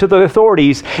submit to the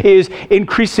authorities is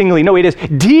it is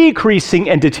decreasing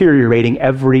and deteriorating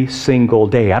every single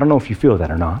day. I don't know if you feel that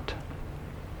or not.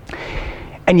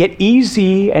 And yet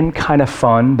easy and kind of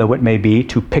fun, though it may be,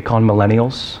 to pick on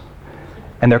millennials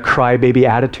and their crybaby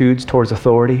attitudes towards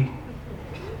authority.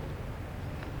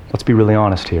 Let's be really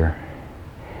honest here.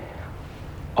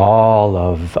 All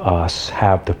of us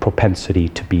have the propensity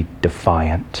to be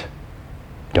defiant,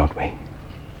 don't we?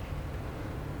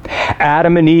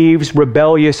 Adam and Eve's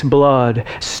rebellious blood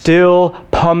still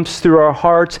pumps through our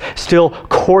hearts, still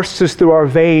courses through our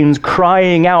veins,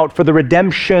 crying out for the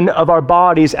redemption of our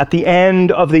bodies at the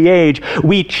end of the age.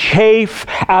 We chafe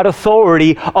at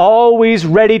authority, always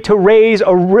ready to raise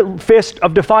a fist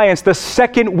of defiance the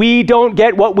second we don't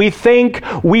get what we think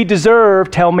we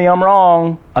deserve. Tell me I'm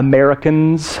wrong,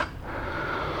 Americans.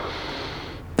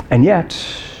 And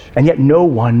yet no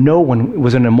one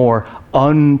was in a more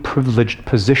unprivileged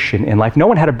position in life. No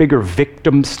one had a bigger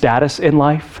victim status in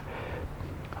life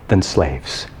than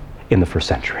slaves in the first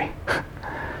century.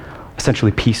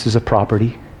 Essentially pieces of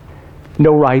property,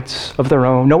 no rights of their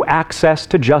own, no access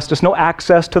to justice, no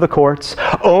access to the courts,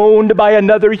 owned by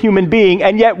another human being.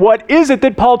 And yet what is it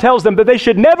that Paul tells them that they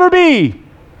should never be?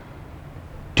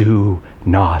 Do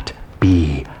not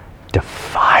be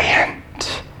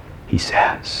defiant, he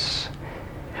says.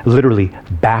 Literally,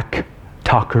 back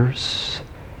talkers,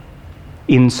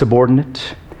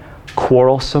 insubordinate,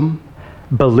 quarrelsome,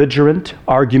 belligerent,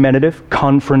 argumentative,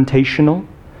 confrontational.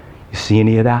 You see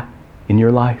any of that in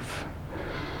your life?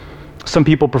 Some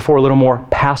people prefer a little more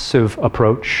passive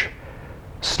approach,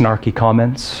 snarky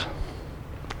comments,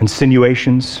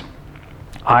 insinuations,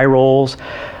 eye rolls,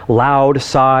 loud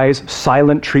sighs,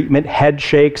 silent treatment, head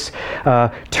shakes,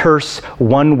 terse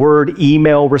one-word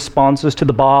email responses to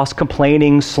the boss,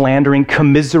 complaining, slandering,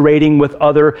 commiserating with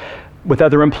other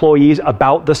employees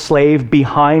about the slave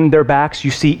behind their backs.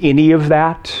 You see any of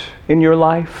that in your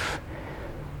life?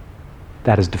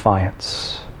 That is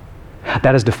defiance.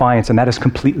 That is defiance, and that is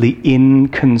completely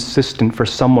inconsistent for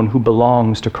someone who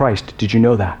belongs to Christ. Did you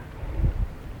know that?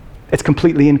 It's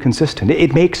completely inconsistent.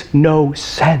 It makes no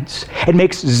sense. It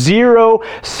makes zero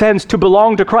sense to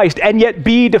belong to Christ and yet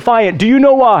be defiant. Do you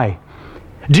know why?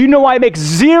 Do you know why it makes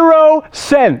zero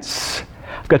sense?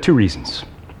 I've got two reasons.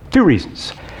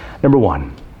 Number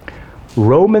one,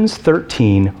 Romans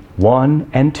 13,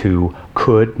 1 and 2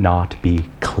 could not be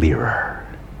clearer.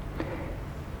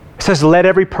 It says, let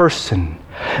every person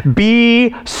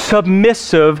be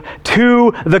submissive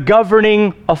to the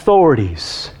governing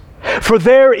authorities. For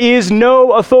there is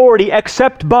no authority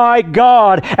except by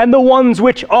God, and the ones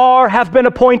which are have been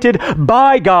appointed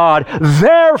by God.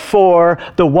 Therefore,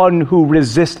 the one who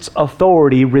resists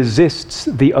authority resists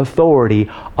the authority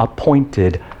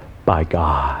appointed by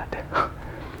God.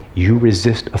 You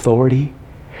resist authority,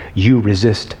 you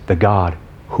resist the God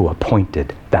who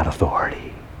appointed that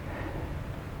authority.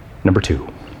 Number two,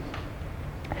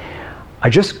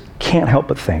 I just can't help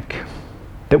but think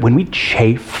that when we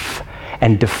chafe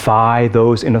and defy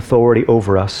those in authority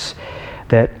over us,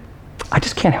 that I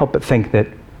just can't help but think that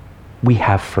we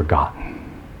have forgotten,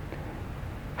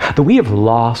 that we have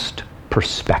lost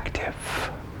perspective.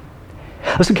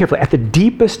 Listen carefully. At the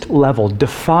deepest level,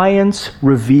 defiance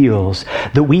reveals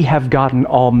that we have gotten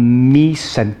all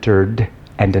me-centered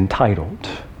and entitled.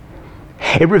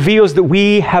 It reveals that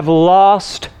we have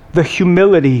lost the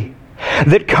humility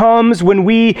that comes when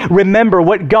we remember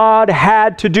what God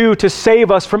had to do to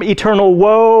save us from eternal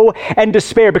woe and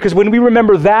despair. Because when we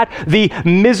remember that, the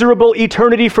miserable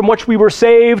eternity from which we were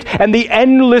saved and the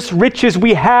endless riches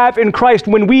we have in Christ,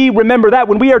 when we remember that,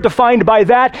 when we are defined by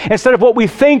that instead of what we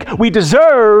think we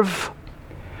deserve,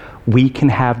 we can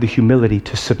have the humility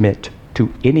to submit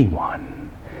to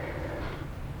anyone.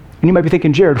 And you might be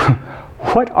thinking, Jared,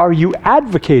 what are you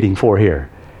advocating for here?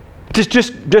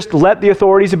 Just let the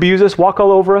authorities abuse us, walk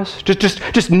all over us?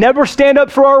 Just never stand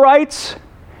up for our rights?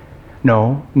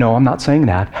 No, I'm not saying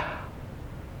that.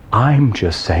 I'm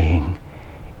just saying,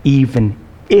 even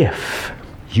if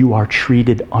you are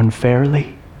treated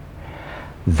unfairly,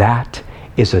 that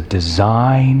is a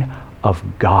design of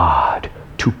God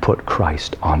to put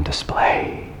Christ on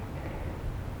display.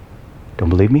 Don't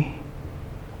believe me?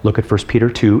 Look at 1 Peter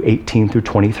 2, 18 through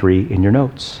 23 in your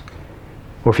notes.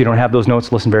 Or if you don't have those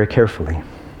notes, listen very carefully.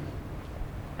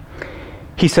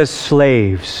 He says,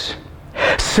 slaves,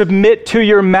 submit to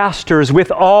your masters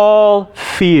with all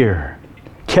fear.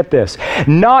 Get this,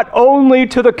 not only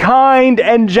to the kind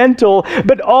and gentle,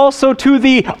 but also to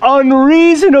the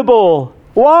unreasonable.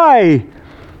 Why?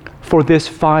 For this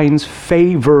finds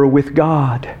favor with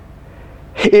God.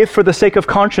 If for the sake of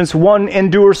conscience one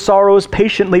endures sorrows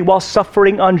patiently while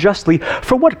suffering unjustly,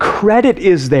 for what credit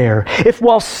is there if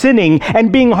while sinning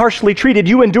and being harshly treated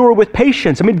you endure with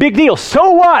patience? I mean, big deal. So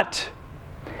what?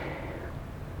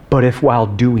 But if while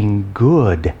doing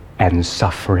good and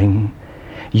suffering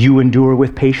you endure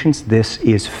with patience, this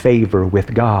is favor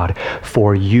with God,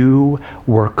 for you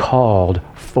were called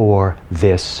for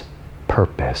this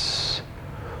purpose.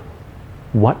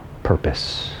 What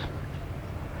purpose?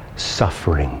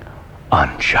 Suffering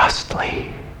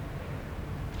unjustly.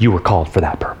 You were called for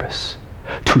that purpose,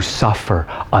 to suffer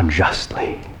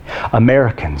unjustly.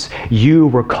 Americans, you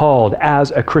were called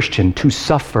as a Christian to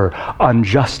suffer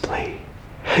unjustly.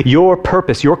 Your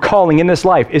purpose, your calling in this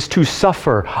life is to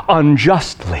suffer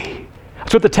unjustly.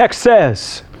 That's what the text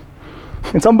says.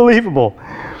 It's unbelievable.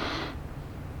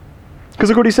 Because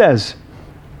look what he says.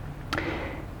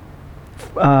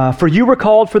 For you were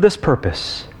called for this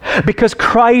purpose, because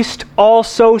Christ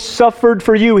also suffered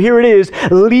for you. Here it is,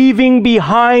 leaving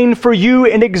behind for you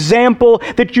an example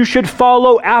that you should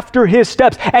follow after his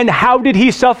steps. And how did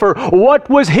he suffer? What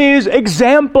was his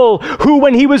example? Who,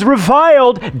 when he was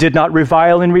reviled, did not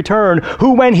revile in return.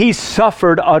 Who, when he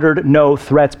suffered, uttered no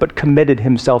threats, but committed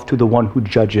himself to the one who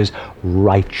judges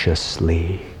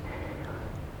righteously.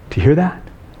 Do you hear that?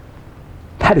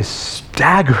 That is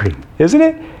staggering, isn't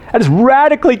it? That is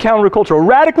radically countercultural,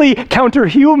 radically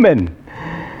counterhuman.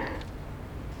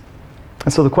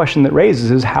 And so the question that raises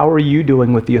is, how are you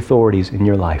doing with the authorities in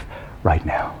your life right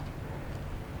now?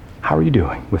 How are you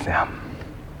doing with them?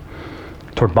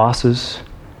 Toward bosses,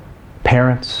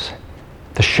 parents,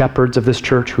 the shepherds of this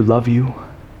church who love you?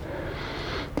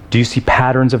 Do you see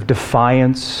patterns of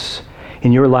defiance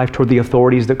in your life toward the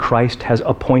authorities that Christ has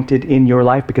appointed in your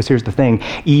life? Because here's the thing,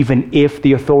 even if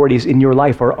the authorities in your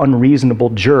life are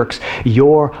unreasonable jerks,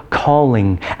 your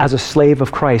calling as a slave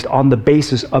of Christ on the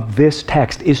basis of this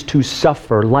text is to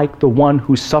suffer like the one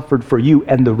who suffered for you,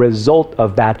 and the result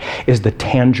of that is the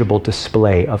tangible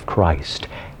display of Christ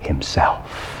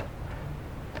himself.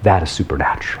 That is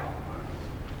supernatural.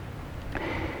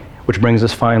 Which brings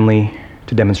us finally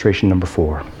to demonstration number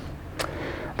 4.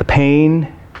 The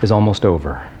pain is almost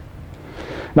over.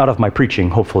 Not of my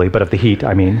preaching, hopefully, but of the heat,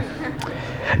 I mean.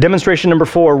 Demonstration number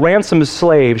 4, ransomed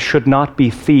slaves should not be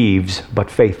thieves,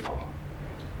 but faithful.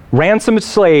 Ransomed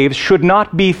slaves should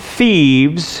not be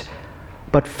thieves,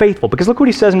 but faithful. Because look what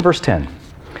he says in verse 10.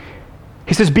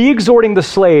 He says, be exhorting the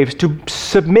slaves to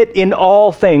submit in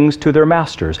all things to their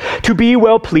masters, to be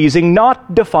well-pleasing,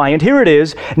 not defiant. Here it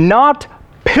is, not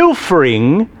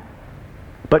pilfering,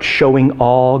 but showing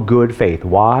all good faith.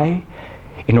 Why?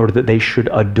 In order that they should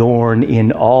adorn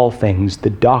in all things the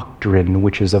doctrine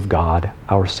which is of God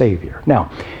our Savior.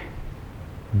 Now,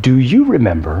 do you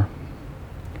remember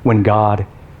when God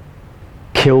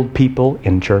killed people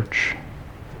in church?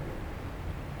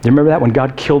 Do you remember that, when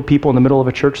God killed people in the middle of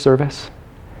a church service?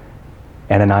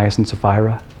 Ananias and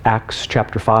Sapphira, Acts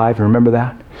chapter 5, remember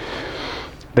that?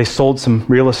 They sold some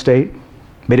real estate,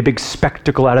 made a big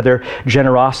spectacle out of their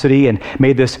generosity, and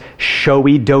made this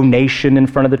showy donation in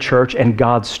front of the church, and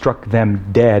God struck them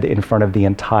dead in front of the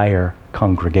entire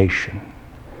congregation.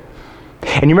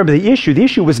 And you remember the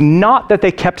issue was not that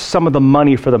they kept some of the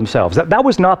money for themselves. That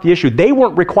was not the issue. They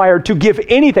weren't required to give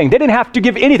anything. They didn't have to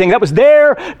give anything. That was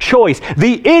their choice.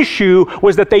 The issue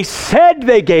was that they said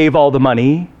they gave all the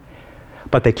money,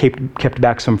 but they kept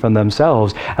back some from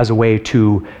themselves as a way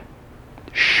to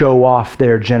show off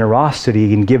their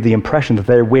generosity and give the impression that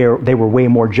they were way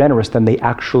more generous than they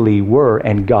actually were,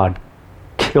 and God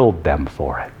killed them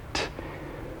for it.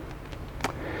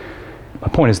 My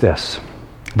point is this.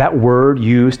 That word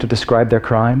used to describe their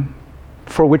crime,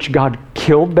 for which God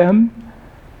killed them,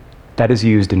 that is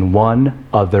used in one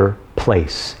other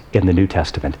place in the New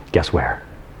Testament. Guess where?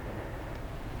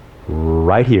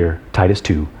 Right here, Titus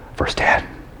 2, verse 10.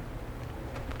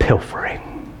 Pilfering.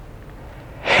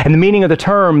 And the meaning of the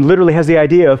term literally has the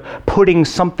idea of putting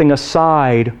something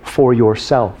aside for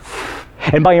yourself.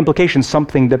 And by implication,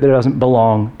 something that doesn't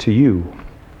belong to you.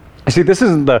 You see, this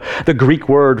isn't the Greek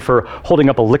word for holding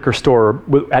up a liquor store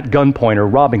at gunpoint or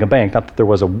robbing a bank. Not that there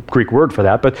was a Greek word for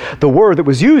that, but the word that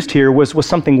was used here was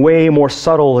something way more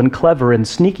subtle and clever and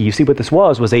sneaky. You see, what this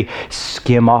was a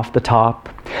skim off the top,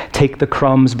 take the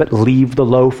crumbs but leave the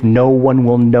loaf, no one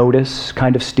will notice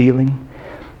kind of stealing.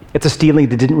 It's a stealing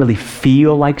that didn't really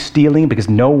feel like stealing because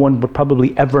no one would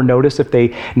probably ever notice if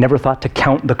they never thought to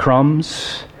count the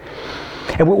crumbs.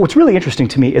 And what's really interesting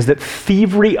to me is that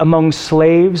thievery among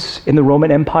slaves in the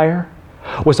Roman Empire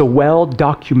was a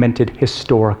well-documented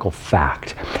historical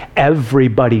fact.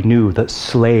 Everybody knew that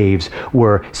slaves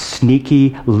were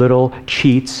sneaky little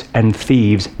cheats and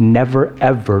thieves, never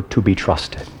ever to be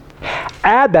trusted.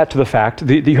 Add that to the fact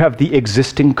that you have the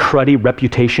existing cruddy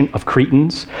reputation of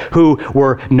Cretans who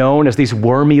were known as these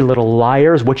wormy little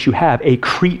liars. What you have, a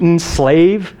Cretan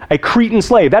slave.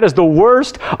 That is the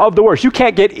worst of the worst. You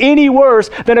can't get any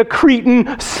worse than a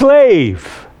Cretan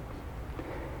slave.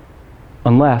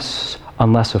 Unless,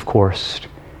 of course,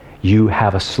 you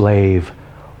have a slave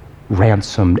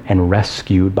ransomed and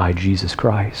rescued by Jesus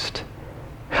Christ.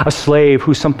 A slave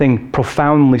who something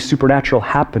profoundly supernatural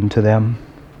happened to them.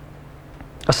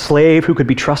 A slave who could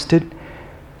be trusted,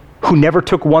 who never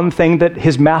took one thing that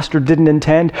his master didn't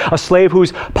intend. A slave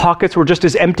whose pockets were just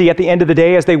as empty at the end of the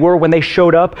day as they were when they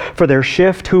showed up for their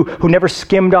shift, who never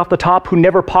skimmed off the top, who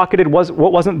never pocketed what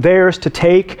wasn't theirs to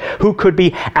take, who could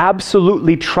be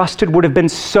absolutely trusted, would have been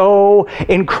so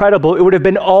incredible. It would have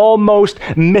been almost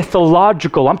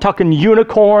mythological. I'm talking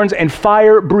unicorns and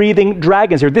fire-breathing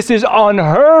dragons here. This is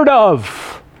unheard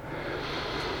of.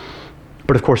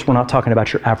 But of course, we're not talking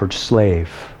about your average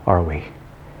slave, are we?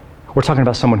 We're talking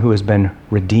about someone who has been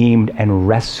redeemed and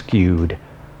rescued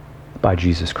by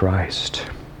Jesus Christ.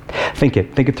 Think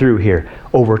it through here.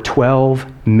 Over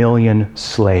 12 million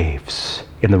slaves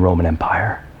in the Roman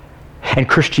Empire. And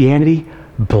Christianity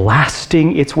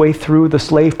blasting its way through the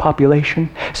slave population,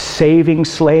 saving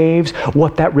slaves.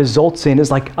 What that results in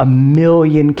is like 1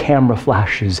 million camera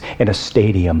flashes in a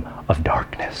stadium of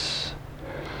darkness.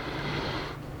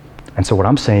 And so what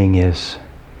I'm saying is,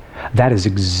 that is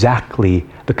exactly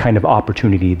the kind of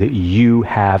opportunity that you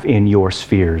have in your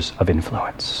spheres of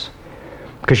influence.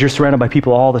 Because you're surrounded by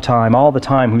people all the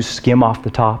time who skim off the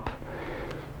top,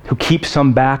 who keep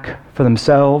some back for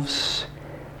themselves,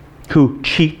 who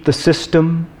cheat the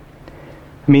system.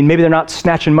 I mean, maybe they're not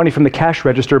snatching money from the cash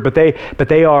register, but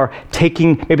they are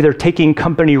taking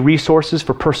company resources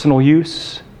for personal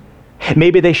use.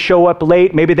 Maybe they show up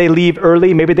late, maybe they leave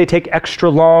early, maybe they take extra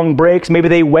long breaks, maybe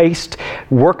they waste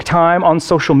work time on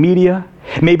social media.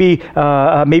 Maybe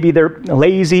they're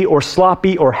lazy or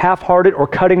sloppy or half-hearted or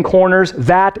cutting corners.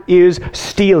 That is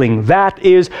stealing. That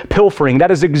is pilfering. That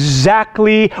is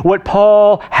exactly what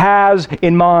Paul has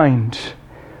in mind.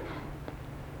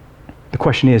 The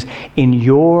question is, in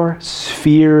your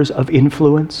spheres of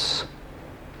influence,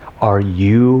 are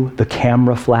you the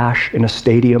camera flash in a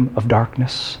stadium of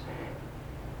darkness?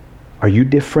 Are you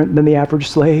different than the average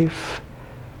slave?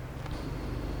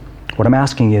 What I'm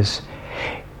asking is,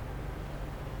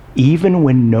 even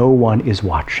when no one is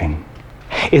watching,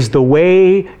 is the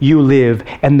way you live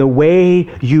and the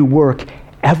way you work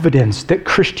evidence that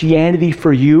Christianity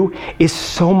for you is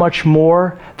so much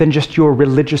more than just your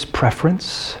religious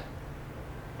preference?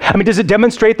 I mean, does it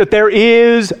demonstrate that there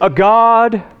is a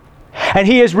God? And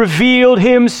he has revealed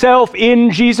himself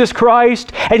in Jesus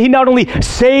Christ. And he not only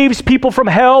saves people from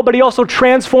hell, but he also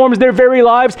transforms their very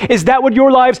lives. Is that what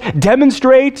your lives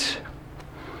demonstrate?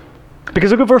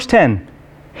 Because look at verse 10.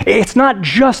 It's not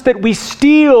just that we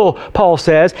steal, Paul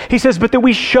says. He says, but that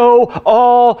we show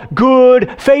all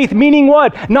good faith. Meaning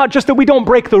what? Not just that we don't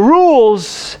break the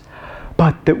rules,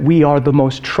 but that we are the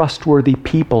most trustworthy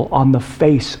people on the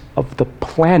face of the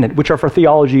planet, which if our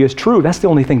theology is true, that's the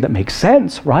only thing that makes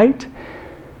sense, right?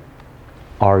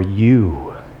 Are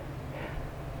you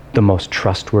the most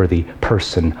trustworthy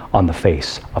person on the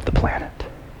face of the planet?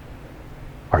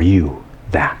 Are you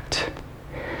that?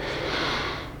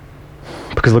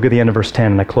 Because look at the end of verse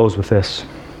 10, and I close with this.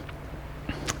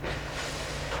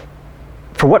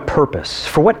 For what purpose?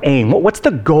 For what aim? What's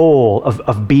the goal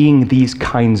of being these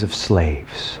kinds of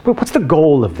slaves? What's the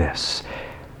goal of this?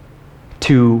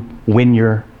 To win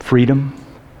your freedom?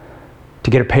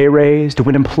 To get a pay raise? To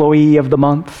win Employee of the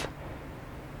Month?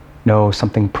 No,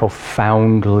 something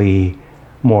profoundly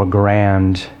more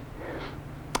grand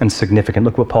and significant.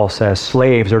 Look what Paul says.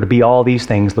 Slaves are to be all these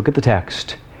things. Look at the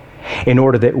text. In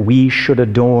order that we should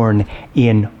adorn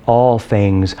in all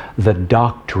things the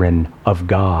doctrine of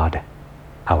God,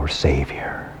 our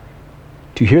Savior.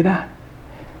 Do you hear that?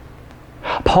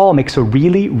 Paul makes a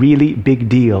really, really big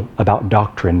deal about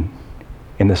doctrine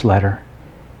in this letter.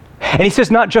 And he says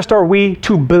not just are we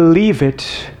to believe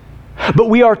it, but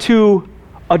we are to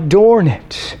adorn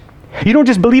it. You don't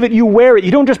just believe it, you wear it.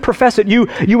 You don't just profess it,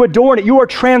 you adorn it. You are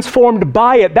transformed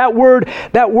by it. That word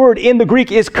in the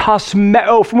Greek is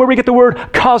cosmeo, from where we get the word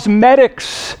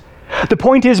cosmetics. The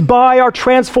point is, by our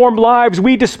transformed lives,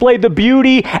 we display the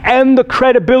beauty and the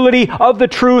credibility of the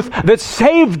truth that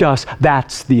saved us.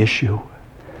 That's the issue.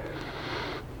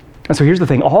 And so here's the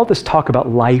thing. All this talk about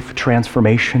life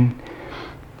transformation,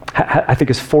 I think,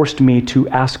 has forced me to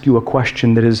ask you a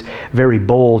question that is very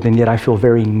bold, and yet I feel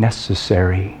very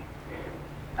necessary.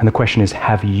 And the question is,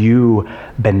 have you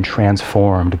been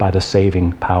transformed by the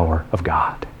saving power of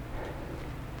God?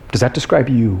 Does that describe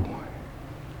you?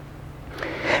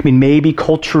 I mean, maybe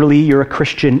culturally you're a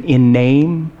Christian in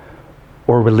name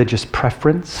or religious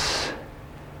preference,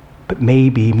 but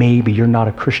maybe you're not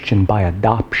a Christian by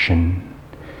adoption.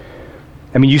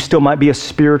 I mean, you still might be a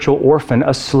spiritual orphan,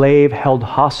 a slave held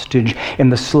hostage in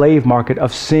the slave market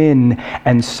of sin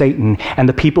and Satan. And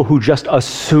the people who just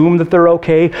assume that they're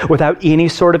okay without any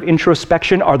sort of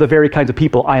introspection are the very kinds of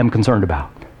people I am concerned about.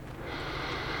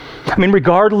 I mean,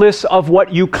 regardless of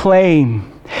what you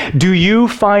claim, do you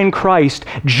find Christ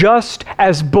just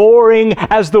as boring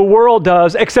as the world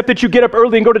does, except that you get up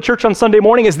early and go to church on Sunday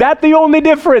morning? Is that the only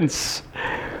difference?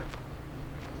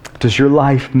 Does your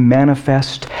life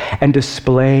manifest and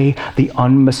display the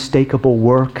unmistakable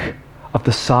work of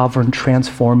the sovereign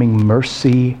transforming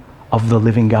mercy of the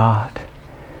living God?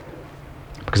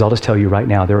 Because I'll just tell you right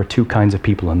now, there are two kinds of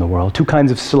people in the world, two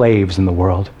kinds of slaves in the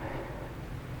world.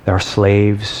 There are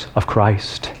slaves of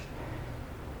Christ,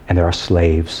 and there are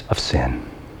slaves of sin.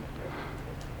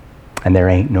 And there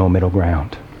ain't no middle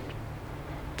ground.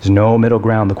 There's no middle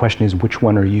ground. The question is, which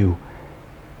one are you?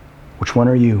 Which one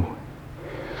are you?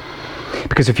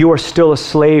 Because if you are still a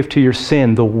slave to your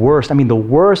sin, the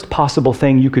worst possible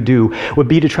thing you could do would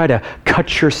be to try to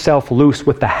cut yourself loose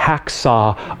with the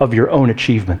hacksaw of your own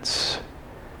achievements.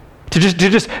 To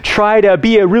just try to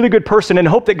be a really good person and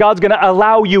hope that God's going to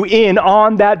allow you in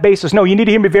on that basis. No, you need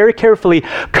to hear me very carefully.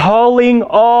 Calling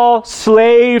all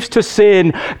slaves to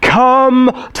sin,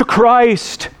 come to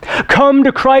Christ. Come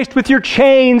to Christ with your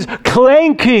chains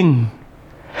clanking.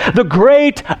 The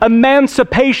great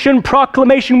emancipation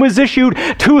proclamation was issued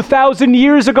 2,000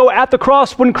 years ago at the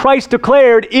cross when Christ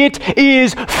declared, "It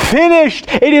is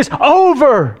finished. It is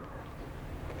over."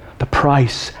 The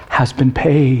price has been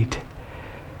paid.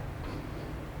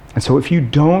 And so if you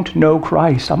don't know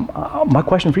Christ, my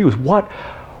question for you is, what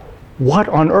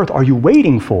on earth are you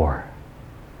waiting for?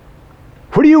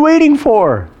 What are you waiting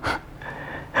for?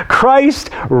 Christ,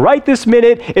 right this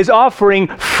minute, is offering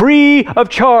free of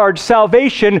charge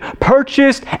salvation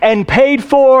purchased and paid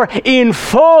for in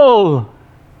full.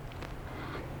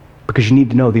 Because you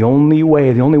need to know the only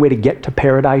way to get to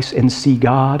paradise and see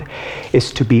God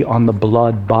is to be on the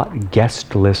blood-bought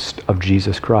guest list of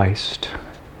Jesus Christ.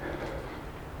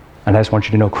 And I just want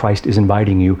you to know Christ is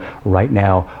inviting you right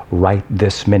now, right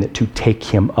this minute, to take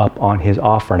him up on his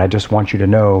offer. And I just want you to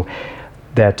know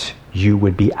that you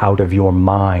would be out of your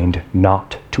mind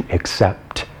not to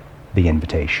accept the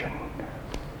invitation.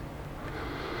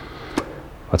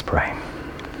 Let's pray.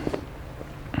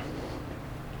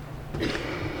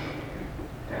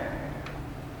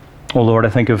 Oh Lord, I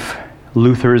think of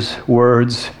Luther's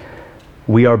words,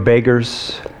 "We are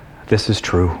beggars." This is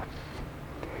true.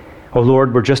 Oh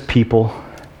Lord, we're just people.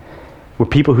 We're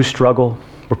people who struggle.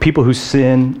 We're people who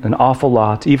sin an awful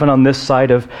lot. Even on this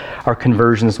side of our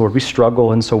conversions, Lord, we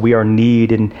struggle, and so we are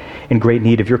in great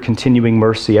need of your continuing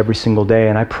mercy every single day.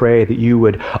 And I pray that you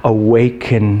would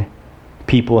awaken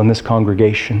people in this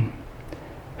congregation.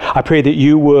 I pray that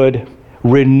you would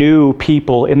renew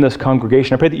people in this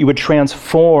congregation. I pray that you would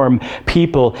transform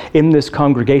people in this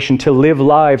congregation to live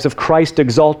lives of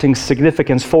Christ-exalting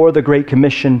significance for the Great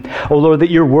Commission. Oh Lord, that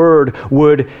your word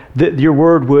would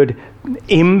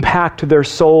impact their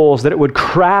souls, that it would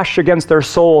crash against their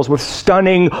souls with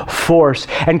stunning force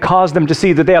and cause them to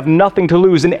see that they have nothing to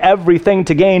lose and everything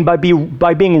to gain by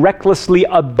being recklessly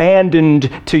abandoned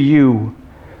to you.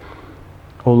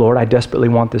 Oh Lord, I desperately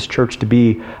want this church to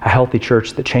be a healthy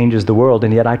church that changes the world,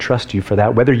 and yet I trust you for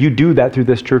that. Whether you do that through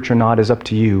this church or not is up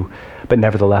to you, but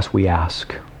nevertheless we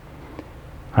ask.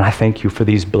 And I thank you for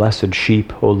these blessed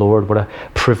sheep, oh Lord. What a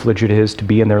privilege it is to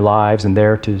be in their lives and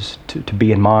there to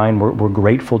be in mine. We're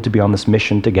grateful to be on this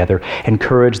mission together.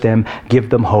 Encourage them,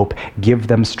 give them hope, give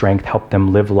them strength, help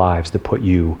them live lives that put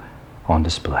you on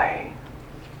display.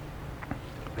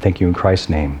 Thank you in Christ's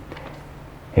name.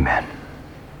 Amen.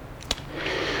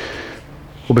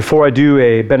 Well, before I do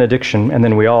a benediction and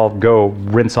then we all go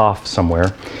rinse off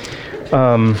somewhere,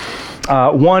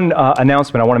 One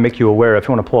announcement I want to make you aware of, if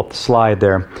you want to pull up the slide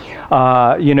there.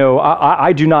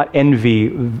 I do not envy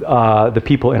the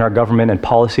people in our government and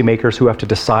policymakers who have to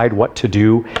decide what to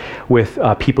do with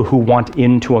people who want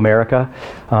into America.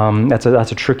 That's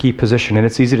a tricky position, and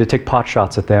it's easy to take pot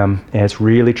shots at them, and it's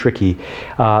really tricky.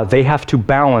 They have to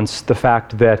balance the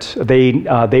fact that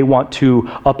they want to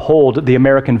uphold the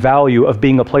American value of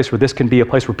being a place where this can be a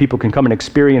place where people can come and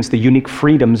experience the unique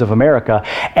freedoms of America,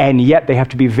 and yet they have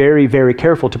to be very, very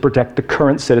careful to protect the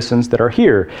current citizens that are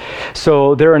here.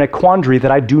 So they're in a quandary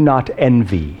that I do not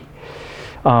envy.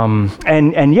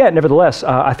 And yet, nevertheless,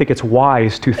 I think it's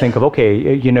wise to think of,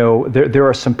 okay, there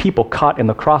are some people caught in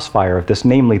the crossfire of this,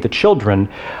 namely the children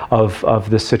of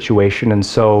this situation. And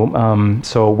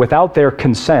so without their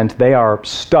consent, they are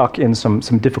stuck in some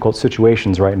difficult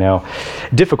situations right now.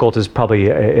 Difficult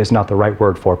is not the right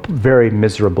word for it. Very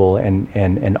miserable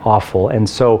and awful. And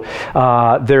so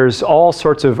there's all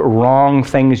sorts of wrong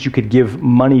things you could give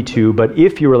money to, but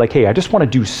if you were like, hey, I just want to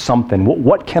do something,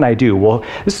 what can I do? Well,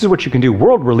 this is what you can do.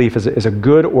 World Relief is a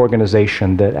good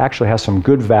organization that actually has some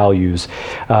good values,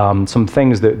 some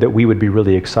things that we would be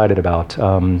really excited about.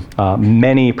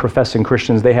 Many professing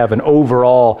Christians, they have an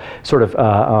overall sort of,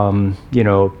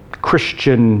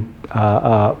 Christian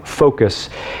focus,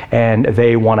 and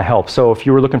they want to help. So if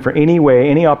you were looking for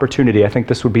any opportunity, I think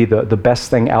this would be the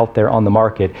best thing out there on the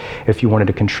market if you wanted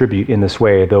to contribute in this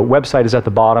way. The website is at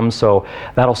the bottom, so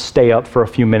that'll stay up for a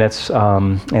few minutes,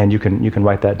 and you can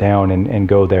write that down and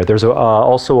go there. There's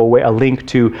also a link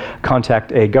to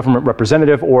contact a government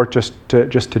representative or just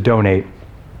to donate.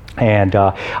 And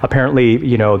apparently,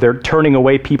 they're turning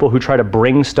away people who try to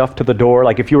bring stuff to the door.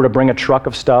 Like if you were to bring a truck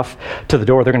of stuff to the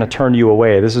door, they're going to turn you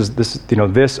away.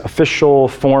 This official,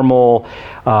 formal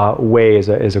way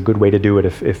is a good way to do it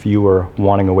if you were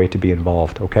wanting a way to be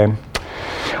involved. Okay.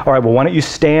 All right. Well, why don't you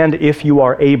stand if you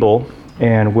are able,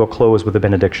 and we'll close with a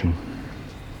benediction.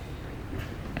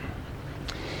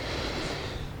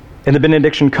 And the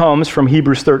benediction comes from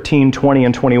Hebrews 13:20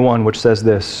 and 21, which says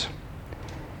this.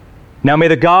 Now may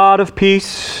the God of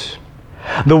peace,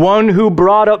 the one who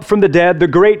brought up from the dead the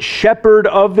great shepherd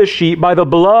of the sheep by the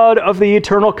blood of the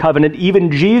eternal covenant,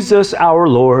 even Jesus our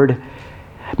Lord,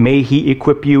 may he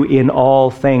equip you in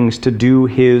all things to do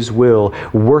his will,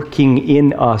 working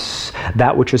in us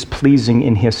that which is pleasing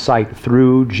in his sight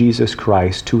through Jesus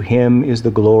Christ. To him is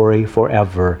the glory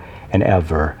forever and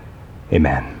ever.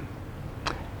 Amen.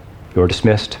 You're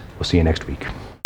dismissed. We'll see you next week.